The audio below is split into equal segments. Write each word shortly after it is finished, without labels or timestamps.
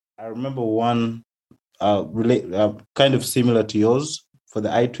I remember one kind of similar to yours for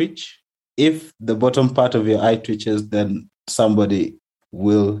the eye twitch. If the bottom part of your eye twitches, then somebody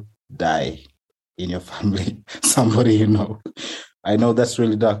will die in your family, somebody you know. I know that's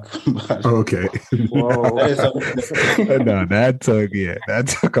really dark, but Okay. Whoa. No, that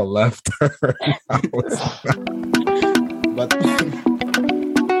took a left turn. but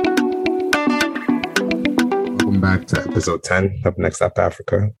Welcome back to episode 10 of Next Up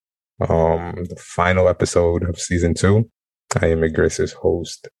Africa. The final episode of season 2. I am your gracious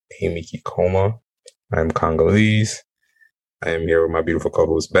host, Amy Kikoma. I'm Congolese. I am here with my beautiful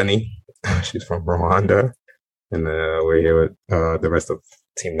co-host, Benny. She's from Rwanda. And we're here with the rest of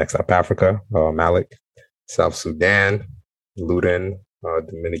Team Next Up Africa, Malik, South Sudan, Luden,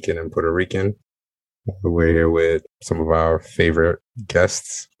 Dominican, and Puerto Rican. We're here with some of our favorite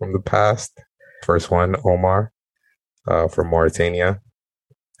guests from the past. First one, Omar, from Mauritania.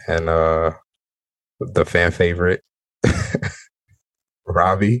 And the fan favorite,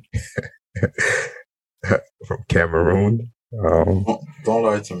 Ravi, from Cameroon. Don't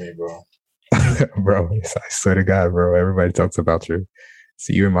lie to me, bro. Bro, I swear to God, bro, everybody talks about you.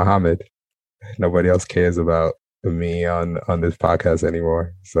 See you and Muhammad. Nobody else cares about me on this podcast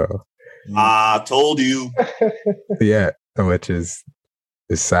anymore. So I told you. yeah, which is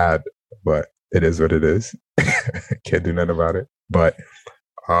sad, but it is what it is. Can't do nothing about it. But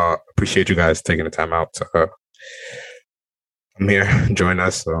appreciate you guys taking the time out to come here, join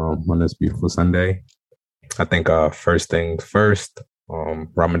us on this beautiful Sunday. I think first things first,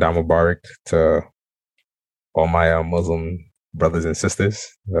 Ramadan Mubarak to all my Muslim brothers and sisters.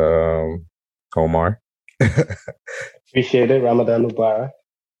 Omar. Appreciate it. Ramadan Mubarak.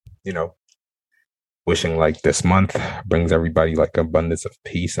 You know, wishing like this month brings everybody like abundance of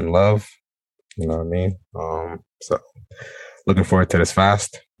peace and love. You know what I mean? So looking forward to this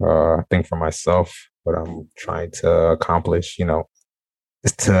fast. I think for myself, what I'm trying to accomplish, you know,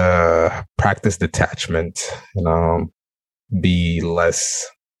 is to practice detachment and be less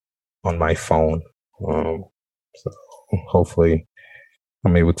on my phone. So hopefully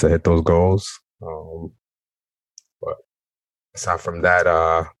I'm able to hit those goals. But aside from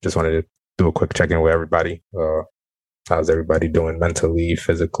that, just wanted to do a quick check-in with everybody. How's everybody doing mentally,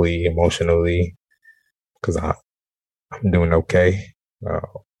 physically, emotionally? Because I'm doing okay.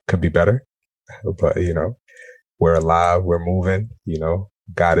 Could be better, but you know, we're alive, we're moving. You know,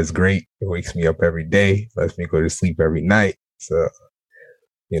 God is great. It wakes me up every day, lets me go to sleep every night. So,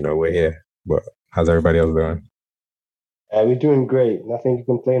 you know, we're here. But how's everybody else doing? We're doing great. Nothing to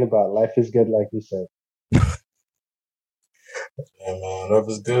complain about. Life is good, like you said. Yeah, man, life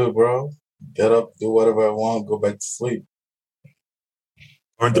is good, bro. Get up, do whatever I want, go back to sleep.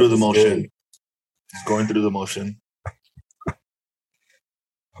 Going through the motion. Just going through the motion.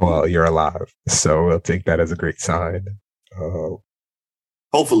 Well, you're alive, so we'll take that as a great sign.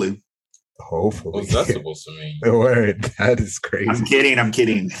 Hopefully. What's that supposed to mean? The word, that is crazy. I'm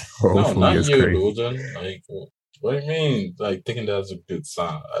kidding. Hopefully, No, not it's you, crazy. Luden. Like, what do you mean? Like, thinking that's a good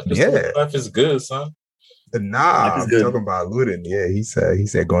sign? I just Yeah. thought life is good, son. Nah, Life is I'm good. talking about Luden. Yeah, he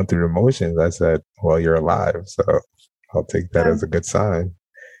said going through the motions. I said, well, you're alive, so I'll take that as a good sign.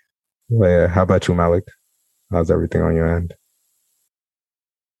 Well, yeah, how about you, Malik? How's everything on your end?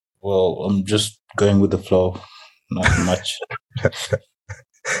 well, I'm just going with the flow. Not much.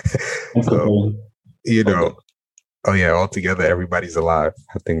 So, you know, oh yeah, altogether everybody's alive.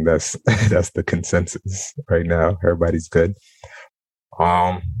 I think that's the consensus right now. Everybody's good.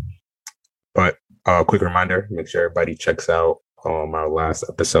 But quick reminder, make sure everybody checks out our last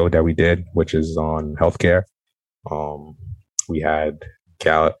episode that we did, which is on healthcare. We had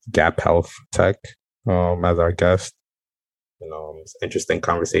Gap Health Tech as our guest. You know, it's interesting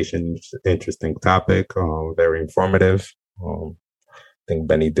conversation, interesting topic, very informative. I think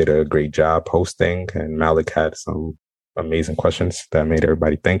Benny did a great job hosting, and Malik had some amazing questions that made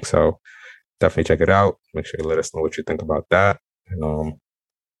everybody think. So definitely check it out. Make sure you let us know what you think about that. And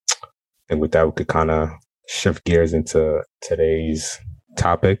with that, we could kind of shift gears into today's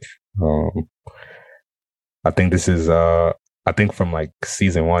topic. I think this is, I think from like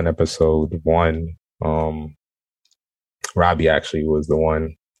season 1, episode 1, Robbie actually was the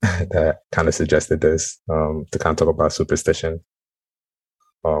one that kind of suggested this to kind of talk about superstition.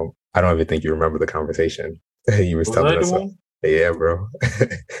 I don't even think you remember the conversation. He was telling us. Yeah, bro.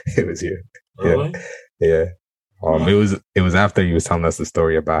 It was you. Really? Yeah. It was after he was telling us the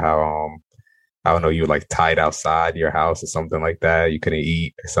story about how I don't know, you were like tied outside your house or something like that. You couldn't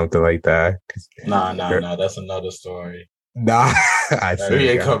eat or something like that. Nah. That's another story. Nah, I Nah, swear we to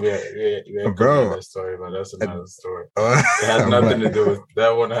ain't God. come yet. We ain't come Bro. yet that story, but that's another story. It had nothing to do with that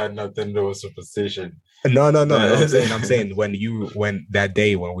one. Had nothing to do with superstition. No. I'm saying when that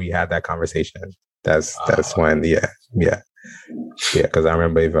day when we had that conversation, that's when, yeah. Because I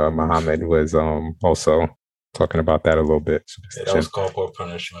remember even Muhammad was also talking about that a little bit. Yeah, that was corporal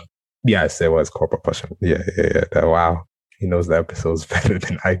punishment. Yes, it was corporal punishment. Yeah. Wow, he knows the episodes better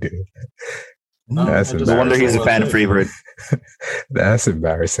than I do. No, That's No wonder he's a fan of Freebird. That's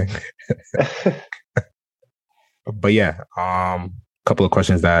embarrassing. But yeah, couple of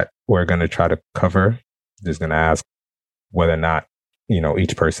questions that we're gonna try to cover. Just gonna ask whether or not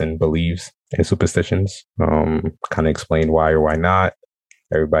each person believes in superstitions. Kind of explain why or why not.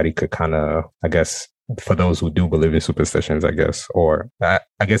 Everybody could kind of, I guess, for those who do believe in superstitions, I guess, or I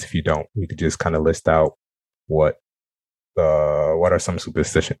guess if you don't, you could just kind of list out what are some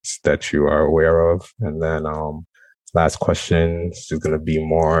superstitions that you are aware of, and then last question is going to be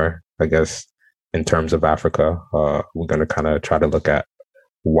more, I guess, in terms of Africa. We're going to kind of try to look at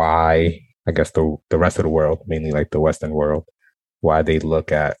why, I guess, the rest of the world, mainly like the Western world, why they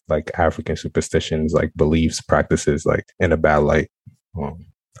look at like African superstitions, like beliefs, practices, like in a bad light.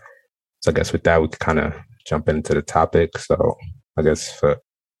 So I guess with that, we could kind of jump into the topic. So I guess for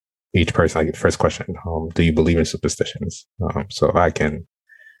each person, I get first question: do you believe in superstitions? So I can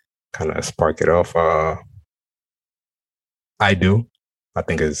kind of spark it off. I do. I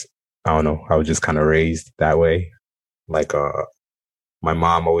think I don't know. I was just kind of raised that way. Like my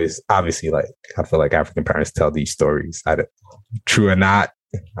mom always, obviously, like I feel like African parents tell these stories. True or not,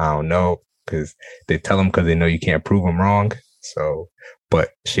 I don't know, because they tell them because they know you can't prove them wrong. So, but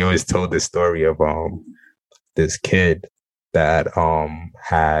she always told this story of this kid that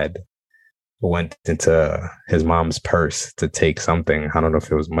had went into his mom's purse to take something. I don't know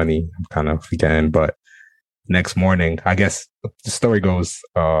if it was money. I'm kind of forgetting, but next morning, I guess the story goes,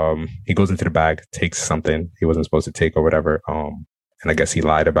 he goes into the bag, takes something he wasn't supposed to take or whatever. And I guess he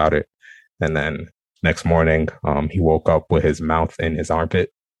lied about it. And then next morning, he woke up with his mouth in his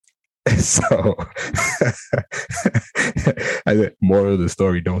armpit. So, I think moral of the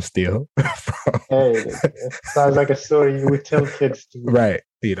story: don't steal. Hey, it sounds like a story you would tell kids to. Right.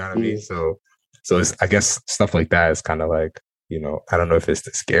 You know what I mean? So it's, I guess stuff like that is kind of like, I don't know if it's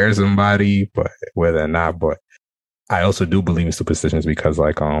to scare somebody, but whether or not, but I also do believe in superstitions because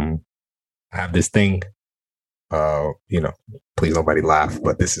like, I have this thing, please nobody laugh,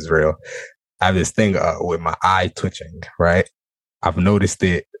 but this is real. I have this thing with my eye twitching, right? I've noticed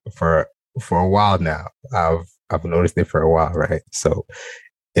it for a while now. I've noticed it for a while, right? So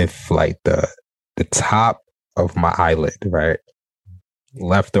if like the top of my eyelid, right,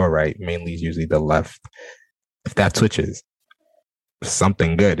 left or right, mainly is usually the left, if that twitches,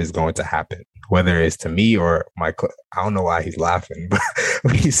 something good is going to happen, whether it's to me or I don't know why he's laughing, but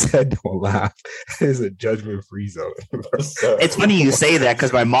when he said don't laugh, it's a judgment-free zone. It's funny you say that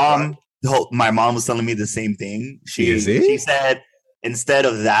because my mom was telling me the same thing. She said instead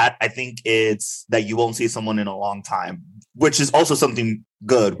of that, I think it's that you won't see someone in a long time, which is also something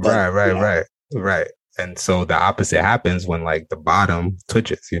good. But, Right. And so the opposite happens when like the bottom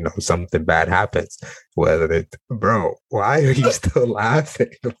twitches, something bad happens. Bro, why are you still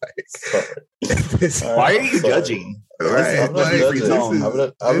laughing? Why are you judging? Right.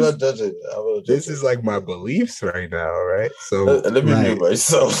 I'm not judging. This is like my beliefs right now, right? So let me mute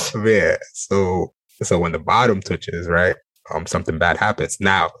myself. Yeah. So when the bottom twitches, right? Something bad happens.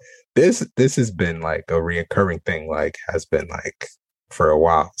 Now, this has been like a reoccurring thing, like has been like for a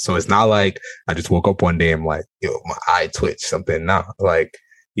while. So it's not like I just woke up one day and I'm like, my eye twitched, something. No, like,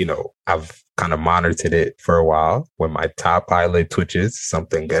 I've kind of monitored it for a while. When my top eyelid twitches,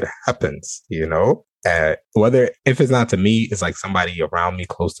 something good happens, whether if it's not to me, it's like somebody around me,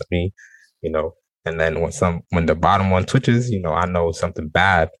 close to me, and then when the bottom one twitches, I know something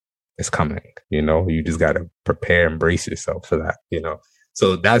bad is coming, you just got to prepare and brace yourself for that,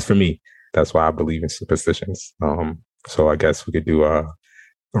 so that's for me. That's why I believe in superstitions. So I guess we could do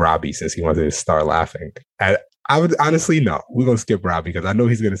Robbie since he wanted to start laughing. I would honestly no. We're gonna skip Robbie because I know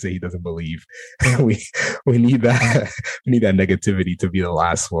he's gonna say he doesn't believe. we need that negativity to be the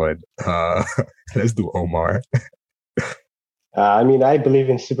last one. Let's do Omar. I mean, I believe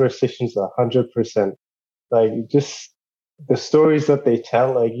in superstitions 100%. Like just the stories that they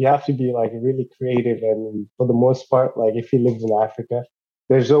tell, like you have to be like really creative, and for the most part, like if you lived in Africa,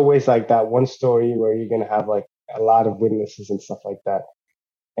 there's always like that one story where you're gonna have like a lot of witnesses and stuff like that.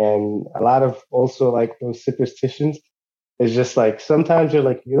 And a lot of also like those superstitions is just like sometimes you're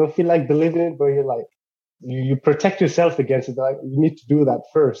like you don't feel like believing it, but you're like you protect yourself against it. Like you need to do that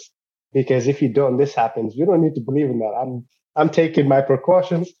first. because if you don't, this happens. You don't need to believe in that. I'm taking my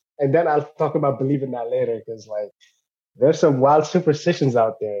precautions, and then I'll talk about believing that later, because like there's some wild superstitions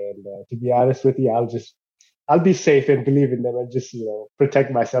out there, and to be honest with you, I'll be safe and believe in them, and just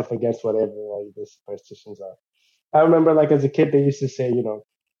protect myself against whatever like the superstitions are. I remember like as a kid, they used to say,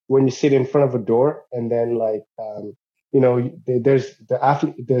 when you sit in front of a door, and then like there's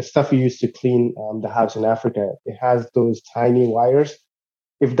the stuff you use to clean the house in Africa. It has those tiny wires.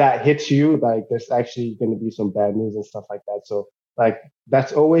 If that hits you, like there's actually going to be some bad news and stuff like that. So like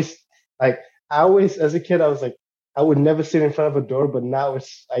that's always like I always as a kid I was like I would never sit in front of a door, but now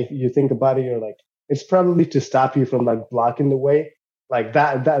it's like you think about it, you're like it's probably to stop you from like blocking the way. Like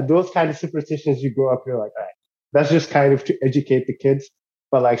that those kind of superstitions you grow up, you're like, all right, that's just kind of to educate the kids.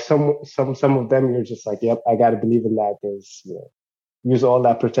 But like some of them, you're just like, yep, I got to believe in that, because use all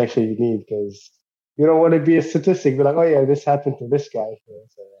that protection you need, because you don't want to be a statistic. Be like, oh yeah, this happened to this guy.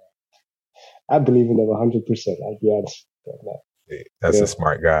 So, I believe in them 100%. I'll be honest. That's a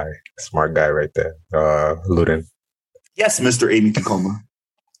smart guy right there, Luden. Yes, Mr. Amy Kikoma.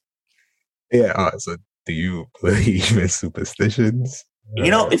 Yeah. So, do you believe in superstitions?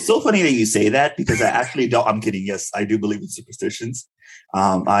 It's so funny that you say that, because I actually don't. I'm kidding. Yes, I do believe in superstitions.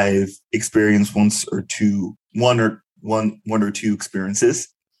 I've experienced one or two experiences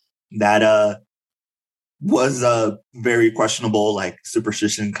that was very questionable. Like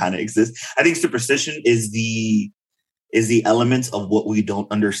superstition kind of exists. I think superstition is the element of what we don't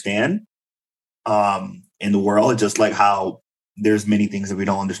understand in the world. Just like how there's many things that we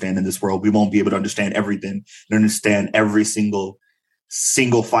don't understand in this world. We won't be able to understand everything and understand every single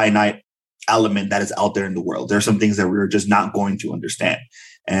finite element that is out there in the world. There are some things that we're just not going to understand.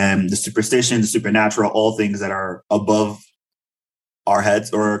 And the superstition, the supernatural, all things that are above our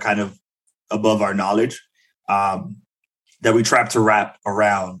heads or kind of above our knowledge, that we try to wrap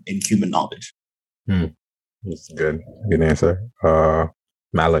around in human knowledge. That's good. Good answer.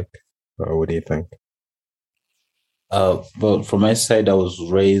 Malik, what do you think? Well, from my side, I was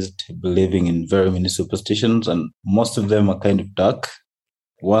raised believing in very many superstitions, and most of them are kind of dark.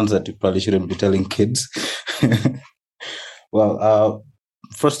 Ones that you probably shouldn't be telling kids. Well,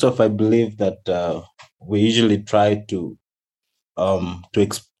 first off, I believe that we usually try to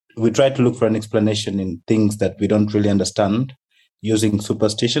look for an explanation in things that we don't really understand using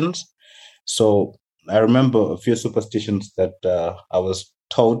superstitions. So I remember a few superstitions that I was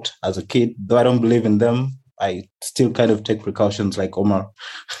taught as a kid. Though I don't believe in them, I still kind of take precautions like Omar.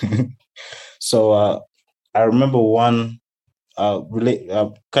 So I remember one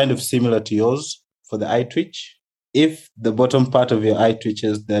kind of similar to yours for the eye twitch. If the bottom part of your eye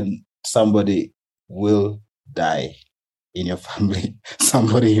twitches, then somebody will die in your family.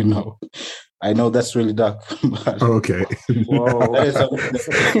 Somebody you know. I know that's really dark. But okay. Whoa.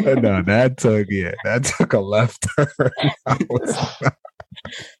 That took a left turn.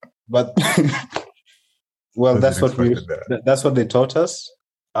 But well, that's what they taught us.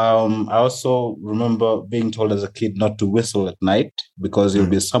 I also remember being told as a kid not to whistle at night because you'll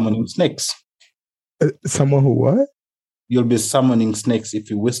be summoning snakes. Someone who what? You'll be summoning snakes if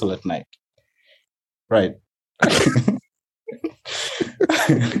you whistle at night. Right.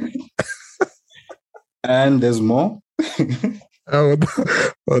 And there's more. Oh,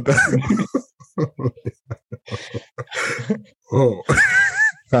 that's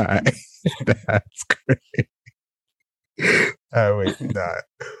great. Wait, nah,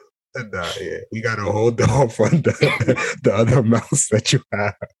 yeah. We gotta hold off on the other mouse that you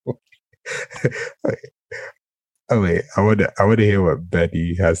have. Wait, I want to hear what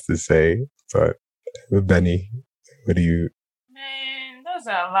Benny has to say. But Benny, what do you? Man, those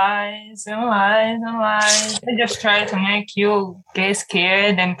are lies and lies and lies. They just try to make you get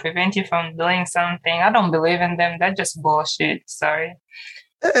scared and prevent you from doing something. I don't believe in them. That's just bullshit. Sorry.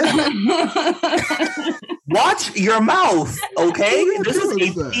 Watch your mouth, okay? This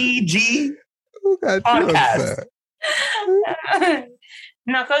is a PG podcast.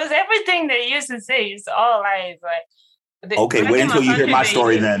 No, because everything they used to say is all lies. Like, okay, wait until you hear my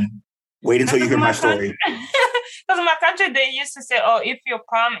story then. Wait until you hear my story. Because in my country, they used to say, oh, if your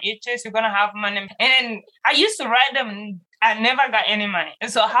palm itches, you're going to have money. And I used to write them. I never got any money.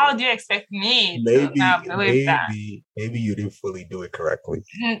 And so how do you expect me to believe that? Maybe you didn't fully do it correctly.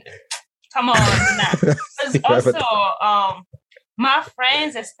 Come on. Nah. Also, my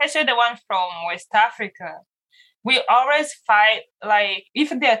friends, especially the ones from West Africa, we always fight, like, if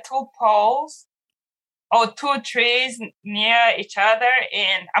there are two poles or two trees near each other,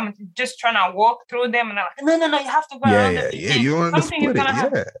 and I'm just trying to walk through them, and I'm like, no, you have to go around them. Yeah, you want to split it,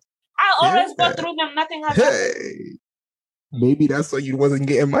 yeah. I always go through them, nothing happens. Hey, maybe that's why you wasn't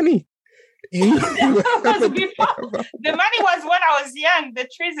getting money. The money was when I was young. The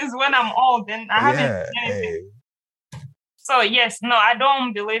trees is when I'm old, and I haven't seen anything. So yes, no, I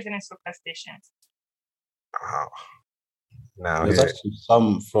don't believe in superstitions. Wow. Now there's actually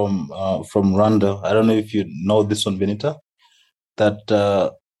some from Rwanda. I don't know if you know this one, Benita.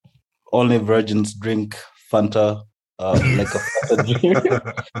 That only virgins drink Fanta, like a Fanta drink.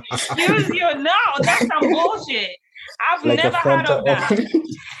 No, that's some bullshit. I've like never heard of that.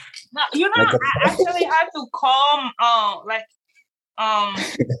 No, like I actually had to call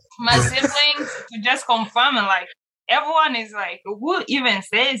my siblings to just confirm and like everyone is like, who even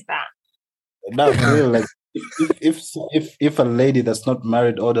says that? Not real. Like if a lady that's not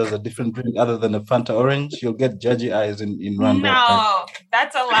married orders a different drink other than a Fanta orange, you'll get judgy eyes in Rwanda. No,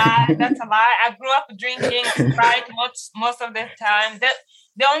 that's a lie. That's a lie. I grew up drinking Sprite most of the time.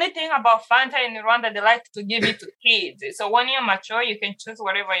 The only thing about Fanta in Rwanda, they like to give it to kids. So when you're mature, you can choose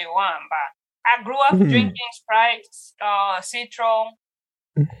whatever you want. But I grew up drinking Sprite, Citro.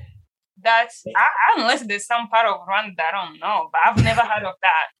 That's unless there's some part of Rwanda I don't know, but I've never heard of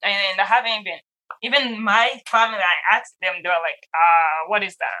that, and I haven't even my family. I asked them, they were like, "What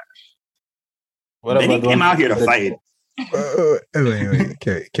is that?" They came out here to fight. Wait.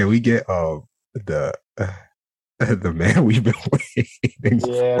 Can we get the man we've been waiting?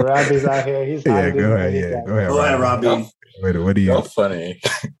 Yeah, Robbie's out here. He's go ahead. Go ahead, Robbie. Wait, what do you? Y'all funny.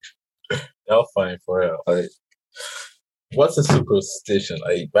 Y'all funny for real. Like, what's a superstition?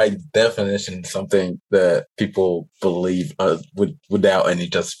 Like, by definition, something that people believe without any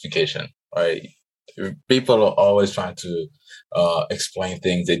justification, right? People are always trying to explain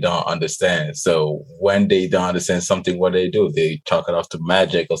things they don't understand. So when they don't understand something, what do? They chalk it off to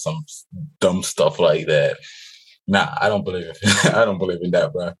magic or some dumb stuff like that. Nah, I don't believe it. I don't believe in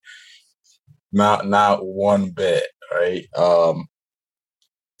that, bro. Not one bit, right?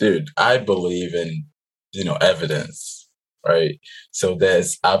 Dude, I believe in, evidence, right? So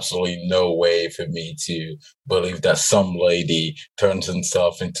there's absolutely no way for me to believe that some lady turns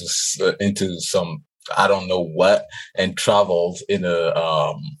himself into some, I don't know what, and travels in a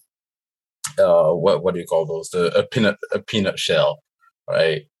what do you call those? A peanut shell,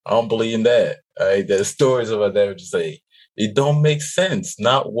 right? I don't believe in that. Right? There's stories about that just say it don't make sense,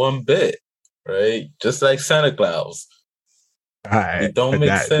 not one bit, right? Just like Santa Claus. Right. It don't make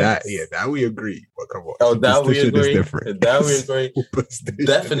sense. That we agree. Well, come on. Oh, that we agree. Is different. That we agree.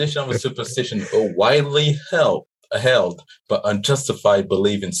 Definition of a superstition: a widely held but unjustified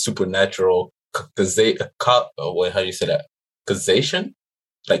belief in supernatural how do you say that? Causation,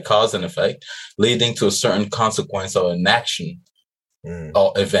 like cause and effect, leading to a certain consequence or an action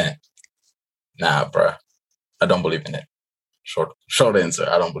or event. Nah, bruh. I don't believe in it. Short answer.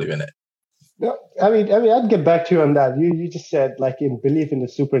 I don't believe in it. No, I mean, I'd get back to you on that. You just said like in belief in the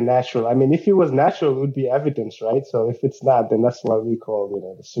supernatural. I mean, if it was natural, it would be evidence, right? So if it's not, then that's what we call,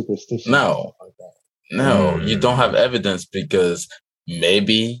 the superstition. No, like that. No, you don't have evidence because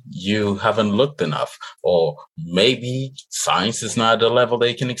maybe you haven't looked enough, or maybe science is not at the level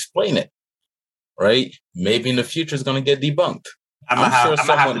they can explain it, right? Maybe in the future it's going to get debunked. I'm gonna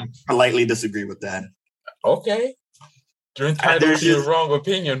have to politely disagree with that. Okay. You're entitled to your wrong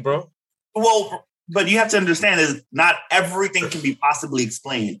opinion, bro. Well, but you have to understand is not everything can be possibly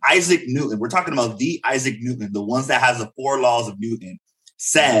explained. Isaac Newton, we're talking about the Isaac Newton, the ones that has the 4 laws of Newton,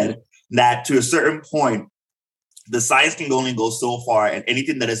 said that to a certain point, the science can only go so far, and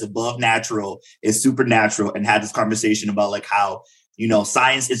anything that is above natural is supernatural, and had this conversation about like how,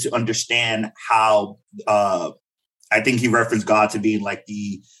 science is to understand how, I think he referenced God to being like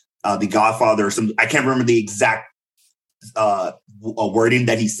the Godfather or something. I can't remember the exact wording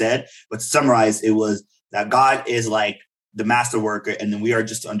that he said, but to summarize, it was that God is like the master worker, and then we are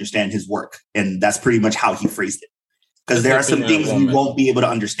just to understand his work. And that's pretty much how he phrased it. Because there are some things we won't be able to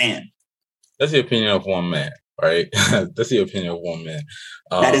understand. That's the opinion of one man, right? That's the opinion of one man.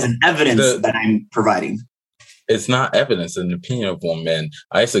 That is an evidence that I'm providing. It's not evidence, it's an opinion of one man.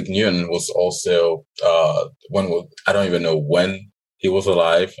 Isaac Newton was also I don't even know when he was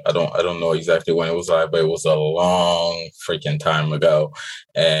alive. I don't know exactly when he was alive, but it was a long freaking time ago.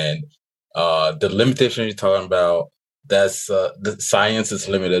 And the limitation you're talking about, that's the science is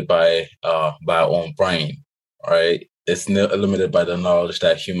limited by our own brain, right? It's limited by the knowledge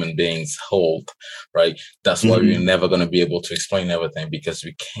that human beings hold, right? That's why we're never going to be able to explain everything, because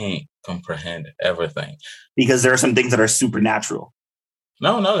we can't comprehend everything. Because there are some things that are supernatural.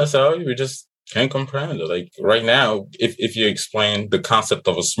 No, that's all. We just can't comprehend it. Like right now, if you explain the concept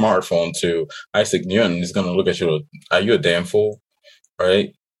of a smartphone to Isaac Newton, he's going to look at you, are you a damn fool?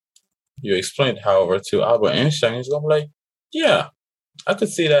 Right? You explain it, however, to Albert Einstein, he's going to be like, yeah, I could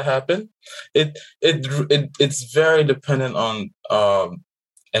see that happen. It's very dependent on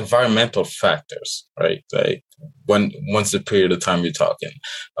environmental factors, right? Like once the period of time you're talking,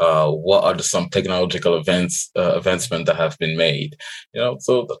 what are some technological advancement that have been made?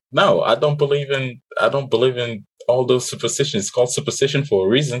 So no, I don't believe in all those superstitions. It's called superstition for a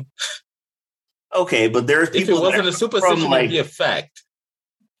reason. Okay, but there's people. If it wasn't a superstition, it'd be a fact.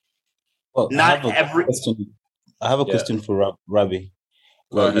 Well, not every. I have a question for Rabbi.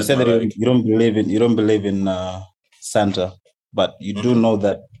 Well, you said that you don't believe in Santa, but you do know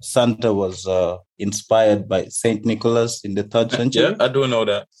that Santa was inspired by Saint Nicholas in the 3rd century. Yeah, I do know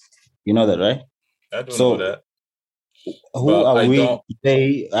that. You know that, right? I do know that. Who are we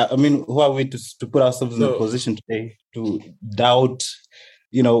today? I mean, who are we to put ourselves in a position today to doubt,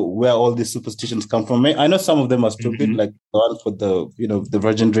 where all these superstitions come from? I know some of them are stupid, like the one for the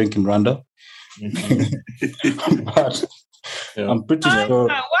virgin drink in Rwanda. But I'm pretty sure.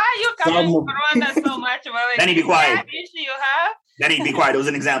 Why are you coming to Rwanda so much? Danny, be quiet. Issue you have? Danny, be quiet. It was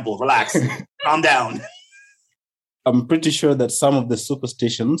an example. Relax. Calm down. I'm pretty sure that some of the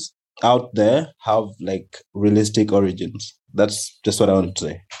superstitions out there have like realistic origins. That's just what I want to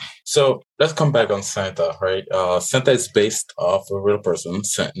say. So let's come back on Santa, right? Santa is based off a real person,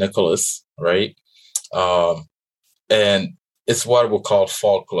 Saint Nicholas, right? And it's what we call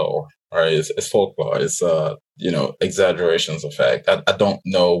folklore, right? It's folklore. It's exaggerations of fact. I don't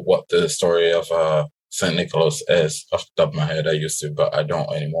know what the story of Saint Nicholas is off the top of my head. I used to, but I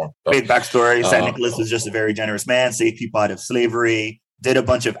don't anymore. Big backstory: Saint Nicholas was just a very generous man, saved people out of slavery, did a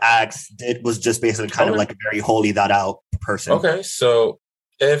bunch of acts, was just basically kind of like a very holy, thought out person. Okay, so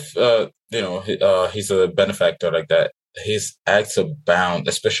if he's a benefactor like that, his acts are bound,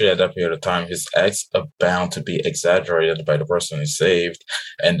 especially at that period of time, his acts are bound to be exaggerated by the person who's saved.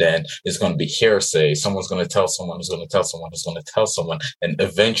 And then it's going to be hearsay. Someone's going to tell someone, who's going to tell someone, who's going to tell someone. And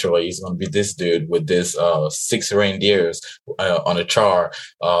eventually he's going to be this dude with this 6 reindeers on a char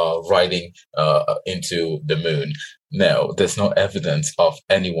riding into the moon. No, there's no evidence of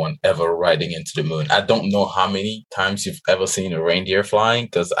anyone ever riding into the moon. I don't know how many times you've ever seen a reindeer flying,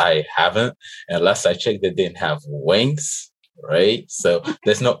 because I haven't. And last I checked, they didn't have wings, right? So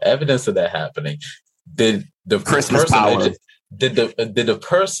there's no evidence of that happening. Did the Christmas person, power? Did the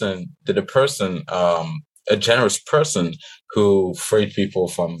person, a generous person who freed people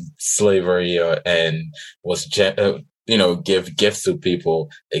from slavery and was give gifts to people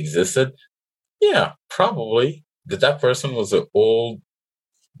existed? Yeah, probably. That person was an old,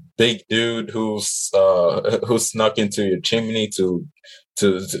 big dude who snuck into your chimney to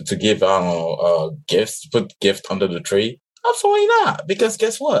give gifts, put gift under the tree? Absolutely not. Because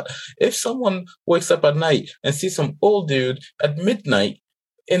guess what? If someone wakes up at night and sees some old dude at midnight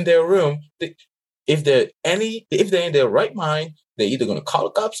in their room, if they're in their right mind, they're either going to call the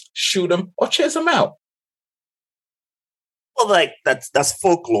cops, shoot them, or chase them out. Well, like that's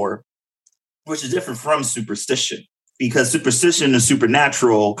folklore, which is different from superstition, because superstition and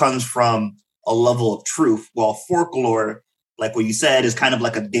supernatural comes from a level of truth, while folklore, like what you said, is kind of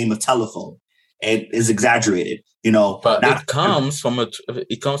like a game of telephone. It is exaggerated, But it comes from a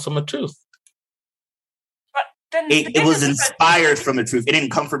truth. But then it was inspired from a truth. It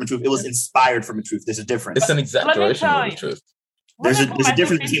didn't come from a truth. It was inspired from a truth. There's a difference. It's an exaggeration of the truth. There's a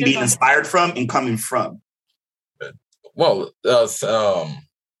difference between being inspired from and coming from. Well,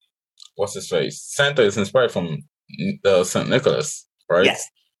 what's his face? Santa is inspired from Saint Nicholas, right? Yes,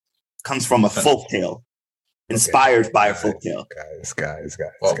 comes from a folktale, inspired by a folktale. Guys.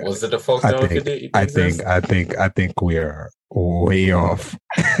 Well, was it a folktale? I think we are way off.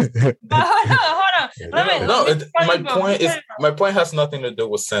 Hold on. My point has nothing to do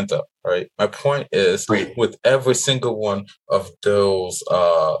with Santa, right? My point is with every single one of those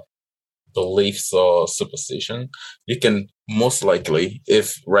beliefs or superstition, you can most likely,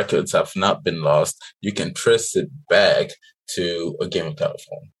 if records have not been lost, you can trace it back to a game of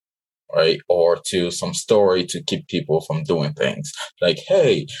telephone, right? Or to some story to keep people from doing things. Like,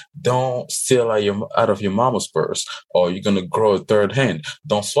 hey, don't steal out of your mama's purse, or you're going to grow a third hand.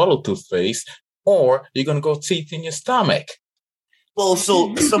 Don't swallow toothpaste, or you're going to go teeth in your stomach. Well,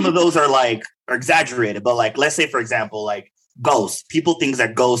 so some of those are exaggerated, but like, let's say, for example, like, ghosts. People think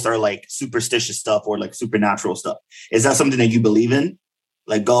that ghosts are like superstitious stuff or like supernatural stuff. Is that something that you believe in?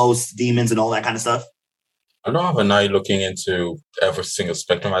 Like ghosts, demons, and all that kind of stuff? I don't have an eye looking into every single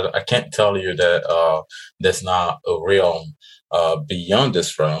spectrum. I can't tell you that there's not a realm beyond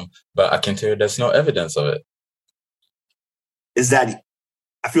this realm, but I can tell you there's no evidence of it. Is that,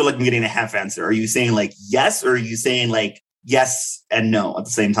 I feel like I'm getting a half answer. Are you saying like yes, or are you saying like yes and no at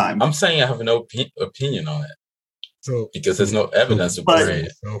the same time? I'm saying I have no opinion on it. So because there's no evidence to bring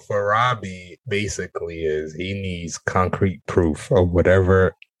it. So for Robbie, basically, is he needs concrete proof of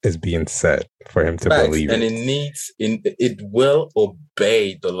whatever is being said for him to believe and it. It will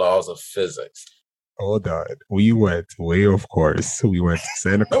obey the laws of physics. Hold on. We went of course. We went to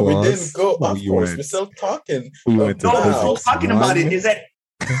Santa Claus. No, we didn't go. Of course, we're still talking. We went to talking about it is that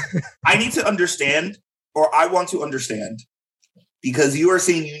I need to understand, or I want to understand, because you are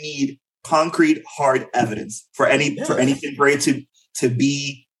saying you need concrete, hard evidence for anything for it to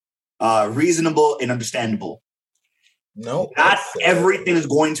be reasonable and understandable. No, not everything is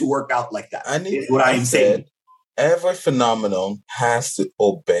going to work out like that. Is what I am saying. Every phenomenon has to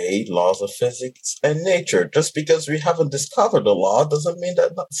obey laws of physics and nature. Just because we haven't discovered the law doesn't mean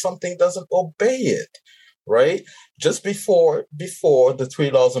that something doesn't obey it, right? Just before the three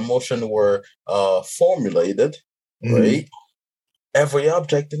laws of motion were formulated, right? Every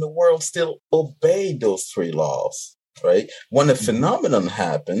object in the world still obeyed those three laws, right? When a phenomenon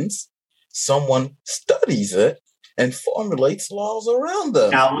happens, someone studies it and formulates laws around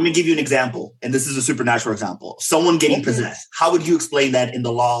them. Now, let me give you an example, and this is a supernatural example. Someone getting possessed. How would you explain that in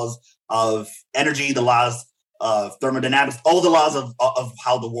the laws of energy, the laws of thermodynamics, all the laws of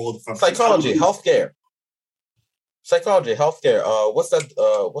how the world functions? Psychology, healthcare. What's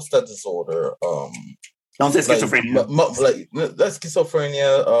that disorder? Don't say schizophrenia. That's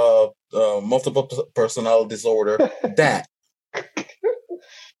schizophrenia, multiple personality disorder. That.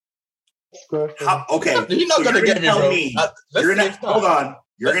 Okay, you're not gonna get me, bro. Hold on.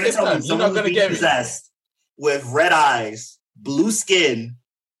 You're gonna tell me someone who's being possessed with red eyes, blue skin,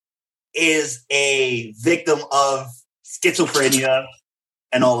 is a victim of schizophrenia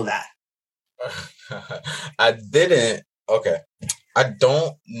and all of that. I didn't. Okay, I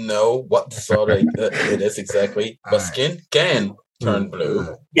don't know what disorder it is exactly, but skin can turn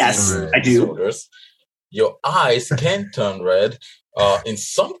blue. Yes, I do. Disorders. Your eyes can turn red. In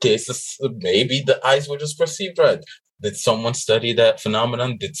some cases, maybe the eyes were just perceived red. Did someone study that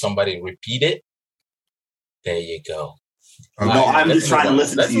phenomenon? Did somebody repeat it? There you go. No, I'm just trying to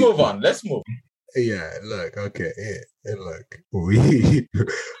listen to you. Let's move on. Yeah, look, okay. Look, we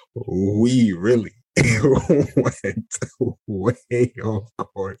really went way off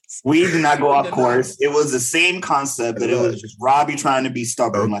course. We did not go off course. It was the same concept, but it was just Robbie trying to be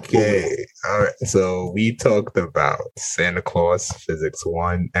stubborn. Okay, all right. So we talked about Santa Claus, Physics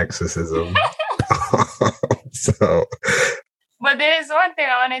 1, exorcism. But there is one thing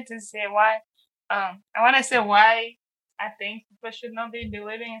I wanted to say. Why I think people should not be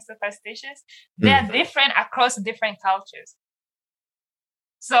believing in superstitions. They are different across different cultures.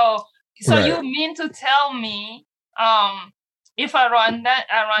 So right. You mean to tell me, if a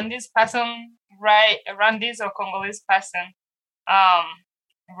Rwandese person, Rwandese or Congolese person,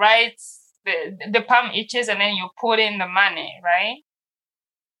 writes the palm itches and then you put in the money, right?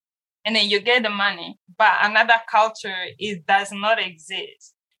 And then you get the money, but another culture, it does not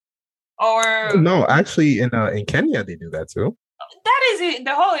exist. Or no, actually, in Kenya they do that too. That is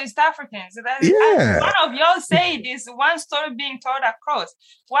the whole East Africans. One of y'all say this one story being told across.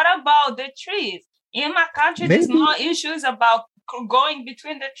 What about the trees? In my country, there's no issues about going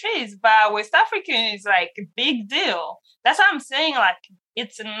between the trees, but West African is like a big deal. That's what I'm saying. Like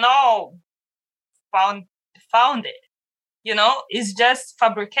it's no founded. You know, it's just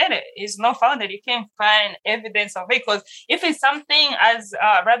fabricated. It's not founded. You can't find evidence of it. Because if it's something, as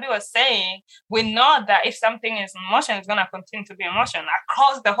Rabbi was saying, we know that if something is in motion, it's going to continue to be in motion.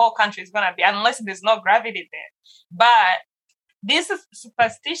 Across the whole country, it's going to be, unless there's no gravity there. But these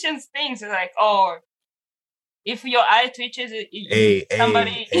superstitions things is like, oh, if your eye twitches, you're going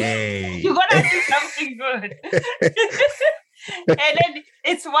to do something good. And then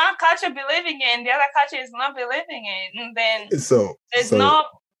it's one culture believing it and the other culture is not believing it. And then so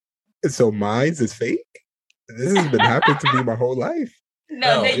mine's is fake? This has been happening to me my whole life.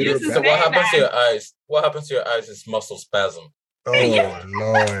 No, they used to so what happens to your eyes? What happens to your eyes is muscle spasm. Oh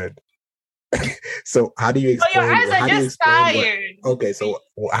Lord. So how do you explain? Your eyes are just tired. Okay, so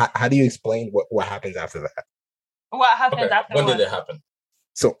how do you explain what happens after that? What happens after when did it happen?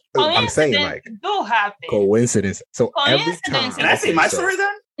 So I'm saying like do happen. Coincidence. So every time. Can I say my story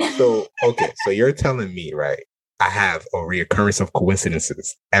then? So you're telling me, right? I have a reoccurrence of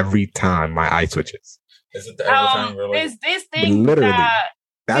coincidences every time my eye twitches. Is it every time really? There's this thing literally.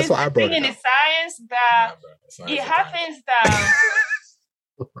 That's why I brought it in up. the science that it happens that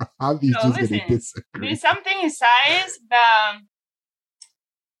there's something in science that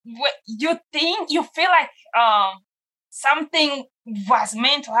you feel like something was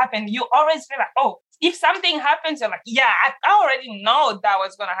meant to happen. You always feel like, oh, if something happens, you're like, yeah, I already know that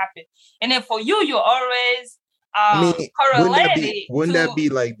was going to happen. And then for you always correlated. Wouldn't that be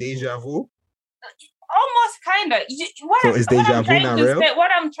like deja vu? Almost kind of. So is deja vu not real?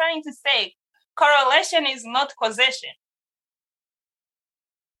 What I'm trying to say, correlation is not causation.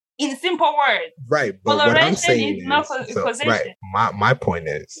 In simple words, right? But what I'm saying is not causation. Right. My point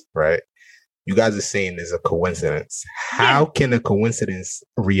is, right, you guys are saying there's a coincidence. How can a coincidence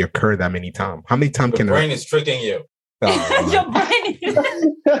reoccur that many times? How many times can your brain is tricking you? Your brain is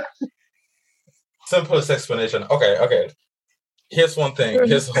simplest explanation. Okay. Here's one thing.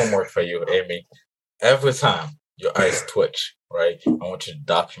 Here's homework for you, Amy. Every time your eyes twitch, right, I want you to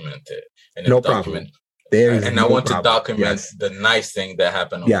document it. And no problem. I want to document the nice thing that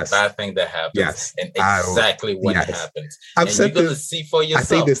happened or the bad thing that happens and exactly when it happens. And you're going to see for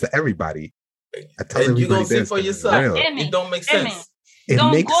yourself. I say this to everybody. And you're going to see for yourself. Amy, it don't make sense.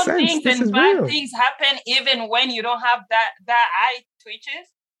 Don't good things and bad things happen even when you don't have that eye twitches?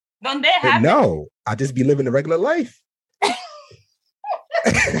 Don't they happen? No, I just be living a regular life.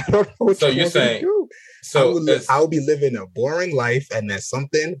 I don't know what so you're saying... So I'll be living a boring life and then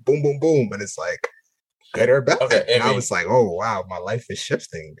something, boom, boom, boom. And it's like, good or bad. Okay, and I was like, oh, wow, my life is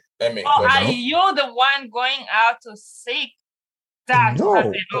shifting. Amy, are you the one going out to seek that to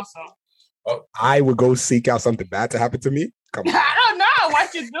happen also? Oh. I would go seek out something bad to happen to me? Come on. I don't know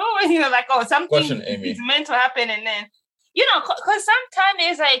what you're doing. You're like, something is meant to happen. And then, because sometimes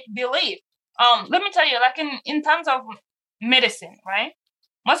it's like belief. Let me tell you, like in terms of medicine, right?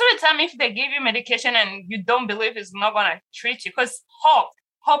 Most of the time, if they give you medication and you don't believe it's not going to treat you, because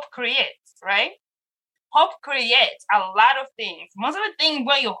hope creates, right? Hope creates a lot of things. Most of the things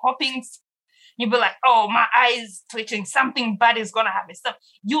when you're hoping, you'll be like, oh, my eyes twitching, something bad is going to happen. So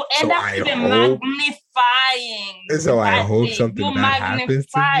you end up even magnifying. So I hope something bad happens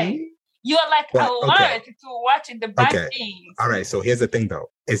to me? You're like alert to watching the bad things. All right, so here's the thing, though.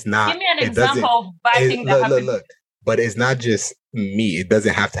 It's not... Give me an example of bad thing that happens. Look. But it's not just me. It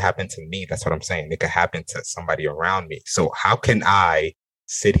doesn't have to happen to me. That's what I'm saying. It could happen to somebody around me. So how can I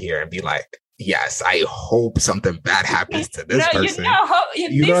sit here and be like, yes, I hope something bad happens to this person?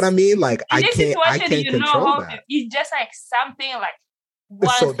 You know what I mean? Like I can't control that. It's just like something like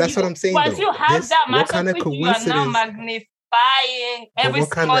so that's what I'm saying. Once you have that massive you are now magnifying every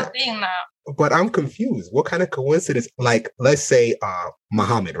small thing now. But I'm confused. What kind of coincidence? Like, let's say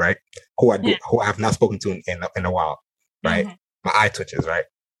Muhammad, right? Who I have not spoken to in a while, right? Mm-hmm. My eye twitches, right?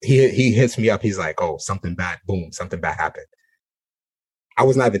 He hits me up. He's like, "Oh, something bad. Boom, something bad happened." I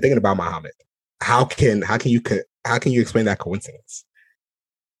was not even thinking about Muhammad. How can you explain that coincidence?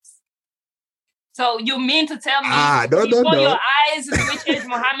 So you mean to tell me no. Your eyes twitches,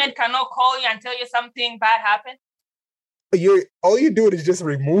 Muhammad cannot call you and tell you something bad happened? All you're doing is just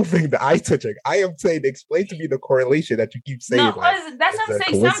removing the eye twitching. I am saying, explain to me the correlation that you keep saying. No, because that's what I'm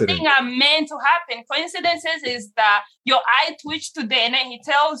saying. Something are meant to happen. Coincidences is that your eye twitched today, and then he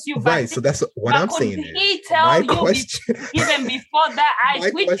tells you. Right. So that's what I'm saying. He tells you even before that eye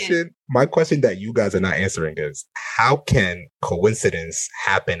twitches. My question that you guys are not answering is: how can coincidence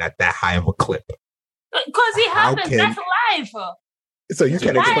happen at that high of a clip? Because it happens. That's life. So you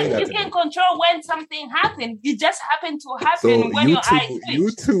can explain that. You can control when something happens. It just happened to happen when your eyes twitch.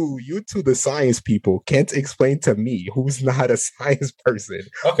 You two, the science people, can't explain to me, who's not a science person,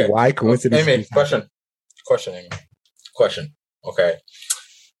 why coincidence. Amy, question, Amy. Question. Okay.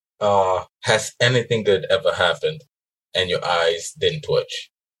 Has anything good ever happened and your eyes didn't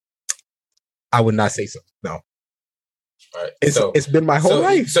twitch? I would not say so. No. All right. It's been my whole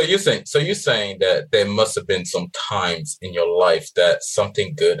life. So you're saying that there must have been some times in your life that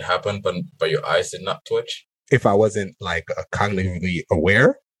something good happened, but your eyes did not twitch? If I wasn't like cognitively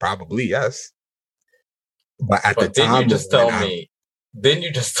aware, probably yes. But at the time, didn't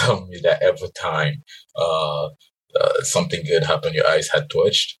you just tell me that every time something good happened, your eyes had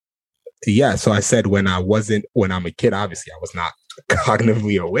twitched? Yeah. So I said when I'm a kid, obviously I was not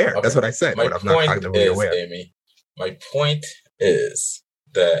cognitively aware. Okay. That's what I said. But I'm not cognitively aware. Amy, my point is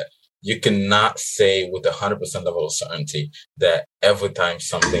that you cannot say with 100% level of certainty that every time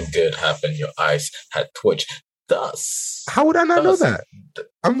something good happened, your eyes had twitched. How would I not know that?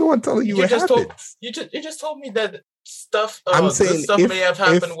 I'm the one telling you what happened. You just told me that stuff. I'm saying stuff may have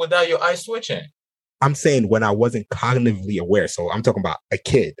happened without your eyes twitching. I'm saying when I wasn't cognitively aware. So I'm talking about a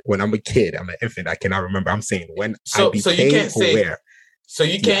kid. When I'm a kid, I'm an infant. I cannot remember. I'm saying when I became aware. So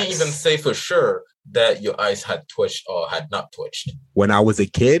you can't even say for sure that your eyes had twitched or had not twitched. When I was a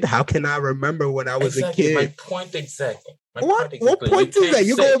kid? How can I remember when I was a kid? My point exactly. What point is that?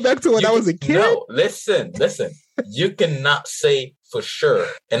 You're going back to when I was a kid? No, listen. You cannot say for sure,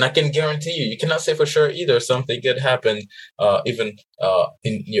 and I can guarantee you cannot say for sure either. Something could happen, even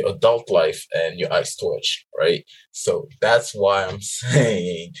in your adult life, and your eyes twitch, right? So that's why I'm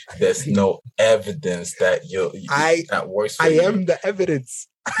saying there's no evidence that that works for you. I am the evidence.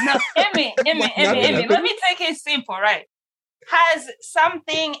 No, Emmy, let me take it simple, right? Has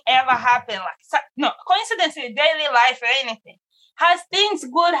something ever happened? Coincidence in daily life or anything? Has things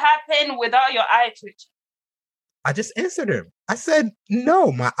good happen without your eye twitching? I just answered him. I said,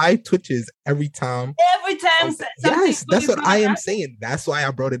 no, my eye twitches every time. Every time? Yes, that's what I am saying. That's why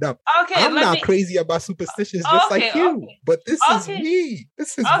I brought it up. Okay, I'm not crazy about superstitions just like you. Okay. But this is me.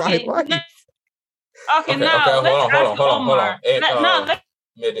 This is my life. Okay, now hold on.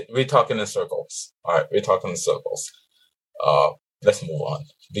 We're talking in circles. All right, we're talking in circles. Let's move on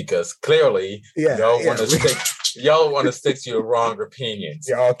because clearly y'all want to stick to your wrong opinions.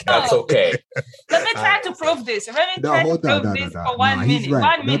 Yeah, okay. That's okay. Let me try to prove this. Let me try to prove this for 1 minute.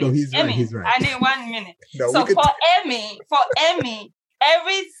 Right. 1 minute. No, he's right. He's right. I need 1 minute. So for Emmy,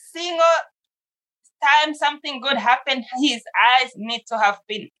 every single time something good happened, his eyes need to have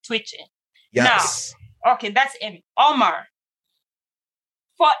been twitching. Yes. Now, okay, that's Emmy. Omar,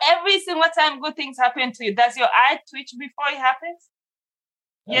 for every single time good things happen to you, does your eye twitch before it happens?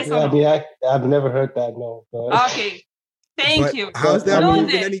 Yes or no? I've never heard that, no. Okay. Thank you. How's that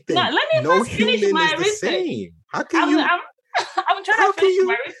moving anything? Now, let me first finish my research. How can you? I'm trying to finish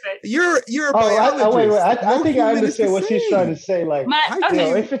my research. You're a biologist. Wait. I think I understand what she's trying to say. Like,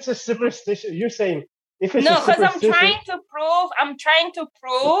 okay. If it's a superstition, you're saying if it's no, because I'm trying to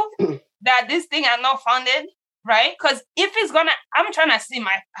prove that this thing are not founded, right? Because if it's I'm trying to see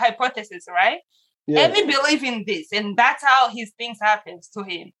my hypothesis, right? Yeah. Let me believe in this, and that's how his things happens to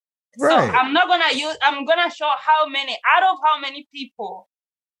him. Right. So I'm gonna show how many people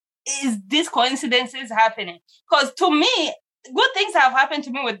is this coincidences happening. Because to me, good things have happened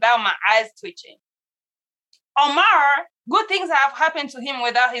to me without my eyes twitching. Omar, good things have happened to him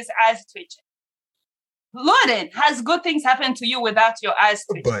without his eyes twitching. Loden, has good things happened to you without your eyes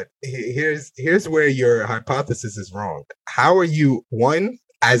twitching? But here's where your hypothesis is wrong. How are you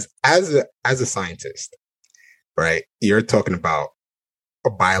as a scientist, right? You're talking about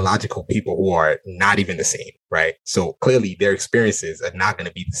biological people who are not even the same, right? So clearly their experiences are not going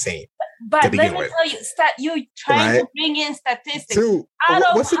to be the same. But let me tell you, you trying to bring in statistics.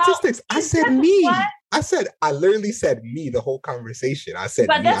 What statistics? I said me. I literally said me the whole conversation. I said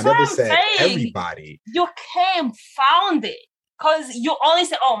me. I never said everybody. You can't found it because you only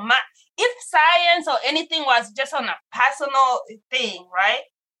say, if science or anything was just on a personal thing, right?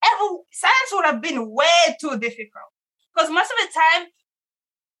 Science would have been way too difficult because most of the time,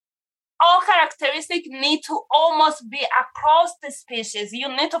 all characteristics need to almost be across the species. You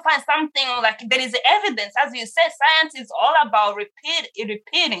need to find something like there is evidence. As you said, science is all about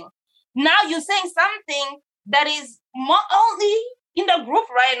repeating. Now you're saying something that is more only in the group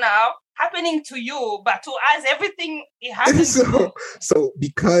right now happening to you, but to us, everything it happens. So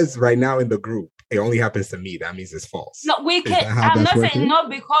because right now in the group, it only happens to me. That means it's false. No, we can. I'm not saying not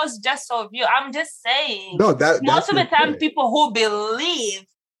because just of you. I'm just saying. No, most of the time, people who believe,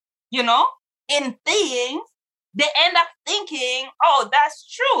 in things, they end up thinking, "Oh, that's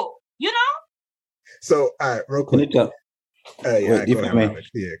true," So, real quick. If I may,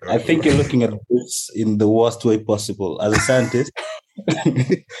 I think you're looking at this in the worst way possible as a scientist.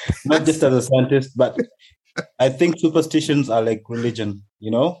 Not just as a scientist, but I think superstitions are like religion,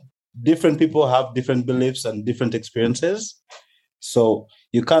 Different people have different beliefs and different experiences. So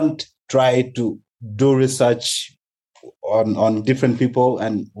you can't try to do research on different people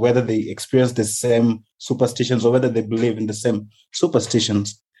and whether they experience the same superstitions or whether they believe in the same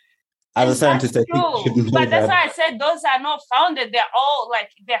superstitions. As a scientist, I think you should know but that's why I said those are not founded. They're all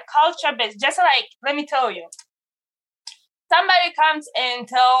they're culture based. Just like, let me tell you, somebody comes and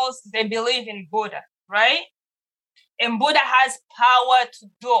tells they believe in Buddha, right? And Buddha has power to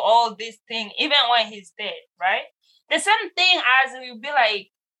do all these things, even when he's dead, right? The same thing as you'll be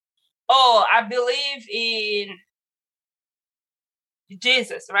like, I believe in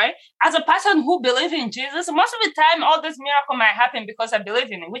Jesus, right? As a person who believes in Jesus, most of the time, all this miracle might happen because I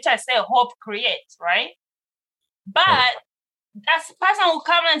believe in it, which I say hope creates, right? But as a person who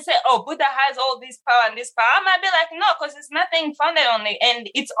come and say, Buddha has all this power and this power, I might be like, no, because it's nothing founded on it. And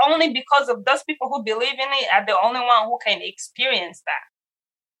it's only because of those people who believe in it are the only one who can experience that.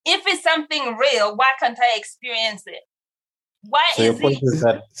 If it's something real, why can't I experience it? Why So your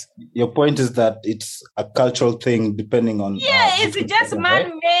point is that it's a cultural thing depending on it's just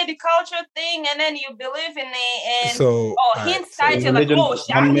man-made cultural thing, and then you believe in it, and hindsight you're like, oh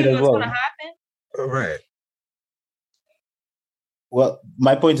shit, I knew it was gonna happen. Right. Well,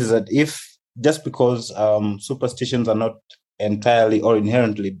 my point is that if just because superstitions are not entirely or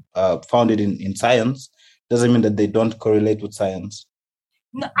inherently founded in science, doesn't mean that they don't correlate with science.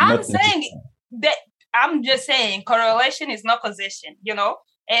 No, I'm just saying correlation is not causation,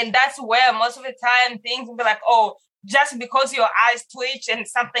 and that's where most of the time things will be like, oh, just because your eyes twitch and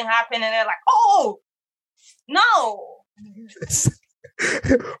something happened, and they're like, oh, no.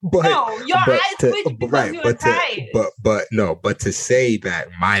 Your eyes twitch because you're tired. But to say that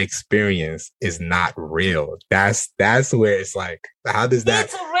my experience is not real, that's where it's like, how does that?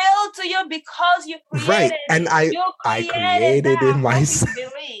 It's real to you because you created right, and I created it myself.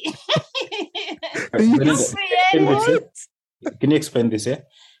 Can you explain this? Yeah,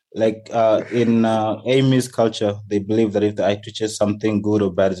 like in Amy's culture, they believe that if the eye twitches, something good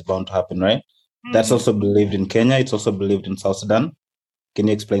or bad is bound to happen. Right? Mm-hmm. That's also believed in Kenya. It's also believed in South Sudan. Can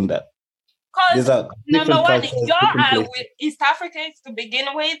you explain that? Because number one, you're with East Africans to begin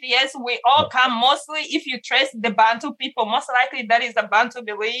with. Yes, we all come mostly. If you trace the Bantu people, most likely that is the Bantu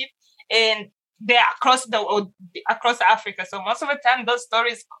belief, and they're across Africa. So most of the time, those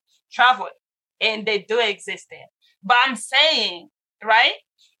stories travel, and they do exist there. But I'm saying, right?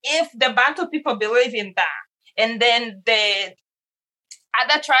 If the Bantu people believe in that, and then the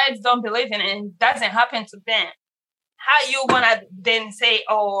other tribes don't believe in it, and it doesn't happen to them, how you gonna then say,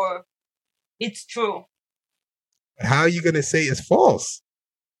 oh, it's true? How are you gonna say it's false?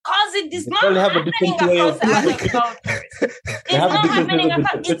 Because it is not happening across other cultures. It's not happening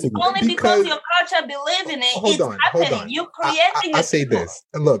across. It's only because your culture believes in it. It's happening. You're creating. I'll say this.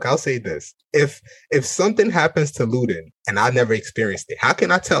 Look, I'll say this. If something happens to Ludin and I never experienced it, how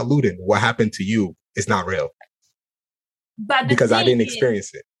can I tell Ludin what happened to you is not real? But because I didn't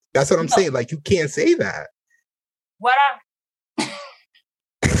experience it. That's what I'm saying. Like, you can't say that. What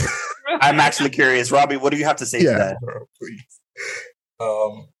I'm actually curious, Robbie. What do you have to say to that? Please.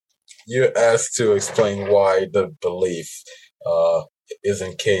 You asked to explain why the belief is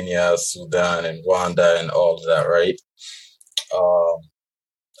in Kenya, Sudan, and Rwanda, and all of that, right?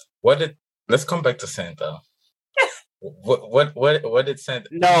 Let's come back to Santa. What did Santa?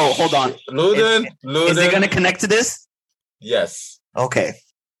 No, hold on. Ludin. Is it going to connect to this? Yes. Okay.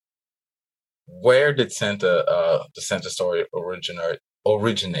 Where did the Santa story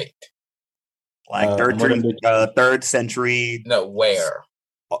originate? Like third century. No, where?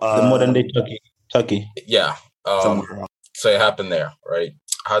 The modern day Turkey. Yeah. So it happened there, right?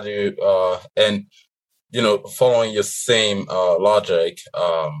 How do you and following your same logic,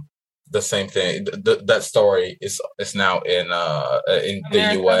 the same thing. That story is now in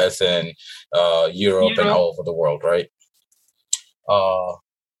the US and Europe and all over the world, right?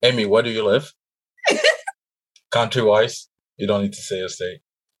 Amy, where do you live? Country-wise, you don't need to say your state.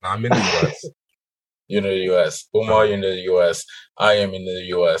 I'm in the US. You're in the US. Umar, you're in the US. I am in the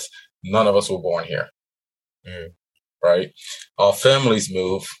US. None of us were born here. Right? Our families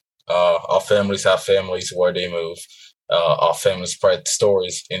move. Our families have families where they move. Our families spread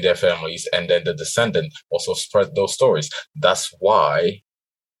stories in their families, and then the descendant also spread those stories. That's why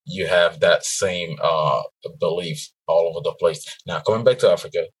you have that same belief all over the place. Now, coming back to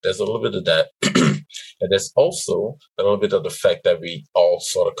Africa, there's a little bit of that. And there's also a little bit of the fact that we all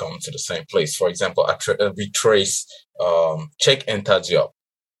sort of come to the same place. For example, we trace Cheikh Anta Diop.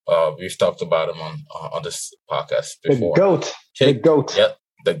 We've talked about him on this podcast before. The goat. Yep,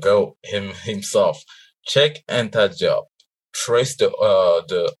 the goat himself. Cheikh Anta Diop traced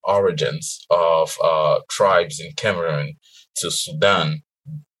the origins of tribes in Cameroon to Sudan,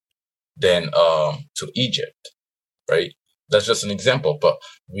 then to Egypt, right? That's just an example, but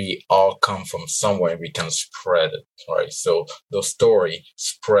we all come from somewhere and we can spread it, right? So the story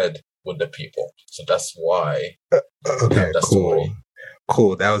spread with the people. So that's why. Okay,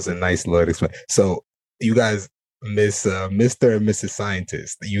 cool. That was a nice little explanation. So you guys, Mr. and Mrs.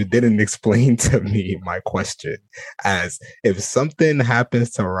 Scientist, you didn't explain to me my question as if something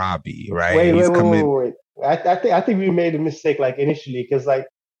happens to Robbie, right? Wait. I think we made a mistake initially because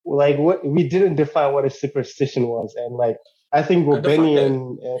what we didn't define what a superstition was, and I think what Benny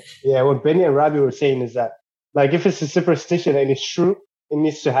and Robbie were saying is that if it's a superstition and it's true, it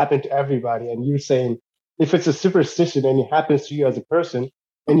needs to happen to everybody. And you're saying if it's a superstition and it happens to you as a person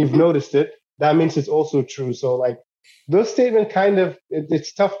and you've noticed it, that means it's also true. So those statements kind of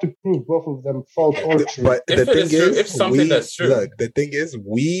it's tough to prove both of them false or true. But the thing is, if something that's true, look, the thing is,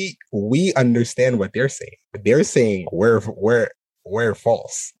 we understand what they're saying. They're saying we're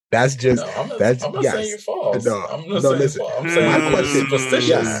false. That's just I'm not saying you're false. No, I'm not saying listen. false. I'm saying My question,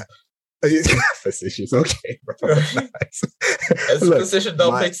 superstitious. Facetious, okay, bro. Nice. Look, superstition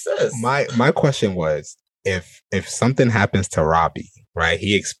don't make sense. My question was, if something happens to Robbie, right?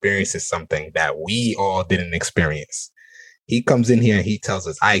 He experiences something that we all didn't experience. He comes in here and he tells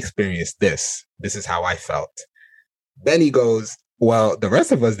us, I experienced this. This is how I felt. Then he goes, well, the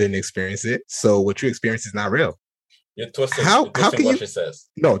rest of us didn't experience it. So what you experienced is not real. You're twisting, how can what you? she says.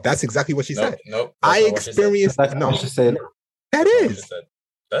 No, that's exactly what she said. Nope. I experienced. No, she said. That is.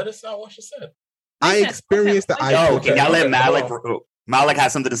 That is not what she said. I experienced the eye. Okay, now let Malik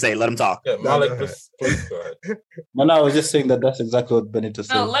has something to say. Let him talk. Yeah, Malik, please go ahead. No, I was just saying that's exactly what Benito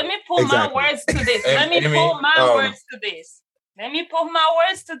said. No, let me put my words to this. Let me put my words to this. Let me put my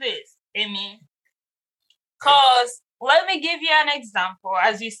words to this, Amy. Because let me give you an example.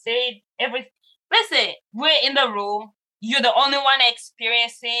 As you said, listen, we're in the room. You're the only one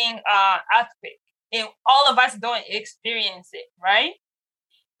experiencing earthquake. And all of us don't experience it, right?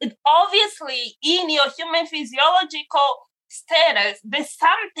 It obviously, in your human physiological status, there's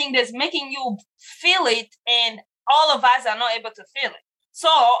something that's making you feel it, and all of us are not able to feel it. So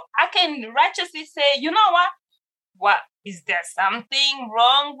I can righteously say, you know what? What is there something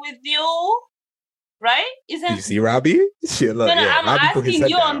wrong with you? Right? You see, Robbie? I'm asking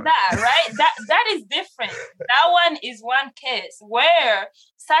you on that, right? That is different. That one is one case where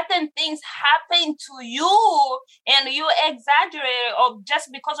certain things happen to you and you exaggerate, or just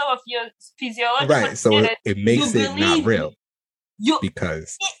because of your physiological right. So it makes it not real.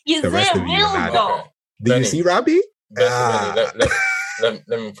 Because the rest of you are not. Okay. Do you see, Robbie? Benny, let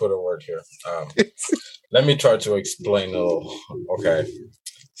me put a word here. Let me try to explain a little. Okay.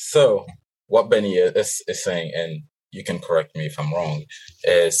 So what Benny is saying, and you can correct me if I'm wrong,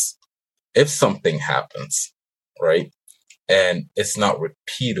 is if something happens, right, and it's not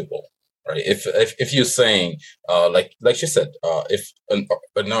repeatable, right? If you're saying, like you said, if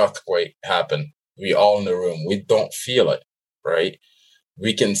an earthquake happened, we all in the room, we don't feel it, right?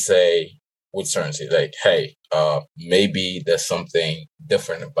 We can say with certainty, like, hey, maybe there's something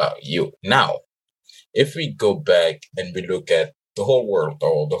different about you. Now, if we go back and we look at the whole world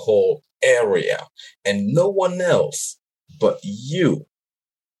or the whole area, and no one else but you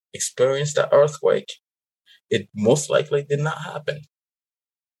experienced the earthquake, it most likely did not happen.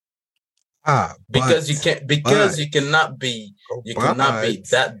 Because you cannot be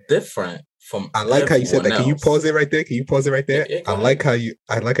that different from. I like how you said that. Can you pause it right there? Yeah, I like how you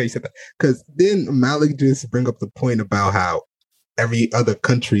said that, because then Malik just bring up the point about how every other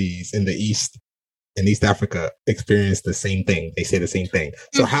countries in the East. In East Africa, experience the same thing. They say the same thing.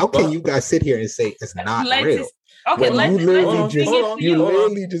 So how can you guys sit here and say it's not real? Okay, let's you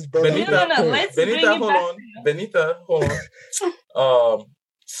literally just brought Benita, hold on.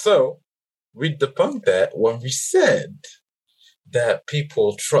 So we debunked that when we said that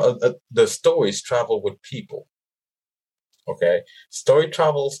people the stories travel with people. Okay, story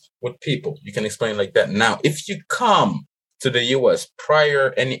travels with people. You can explain like that. Now, if you come to the U.S.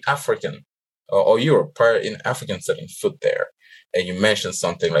 prior any African or Europe prior in African setting foot there, and you mention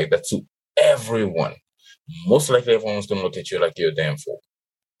something like that to everyone, most likely everyone's going to look at you like you're a damn fool.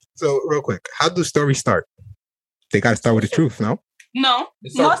 So, real quick, how do stories start? They got to start with the truth, no? No,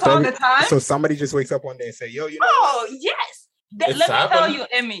 not all the time. So somebody just wakes up one day and say, yo, you know. Oh, yes. Let me tell you,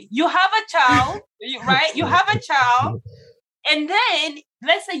 Emmy, you have a child, right? You have a child. And then,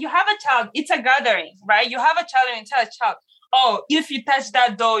 let's say you have a child. It's a gathering, right? You have a child and you tell a child, oh, if you touch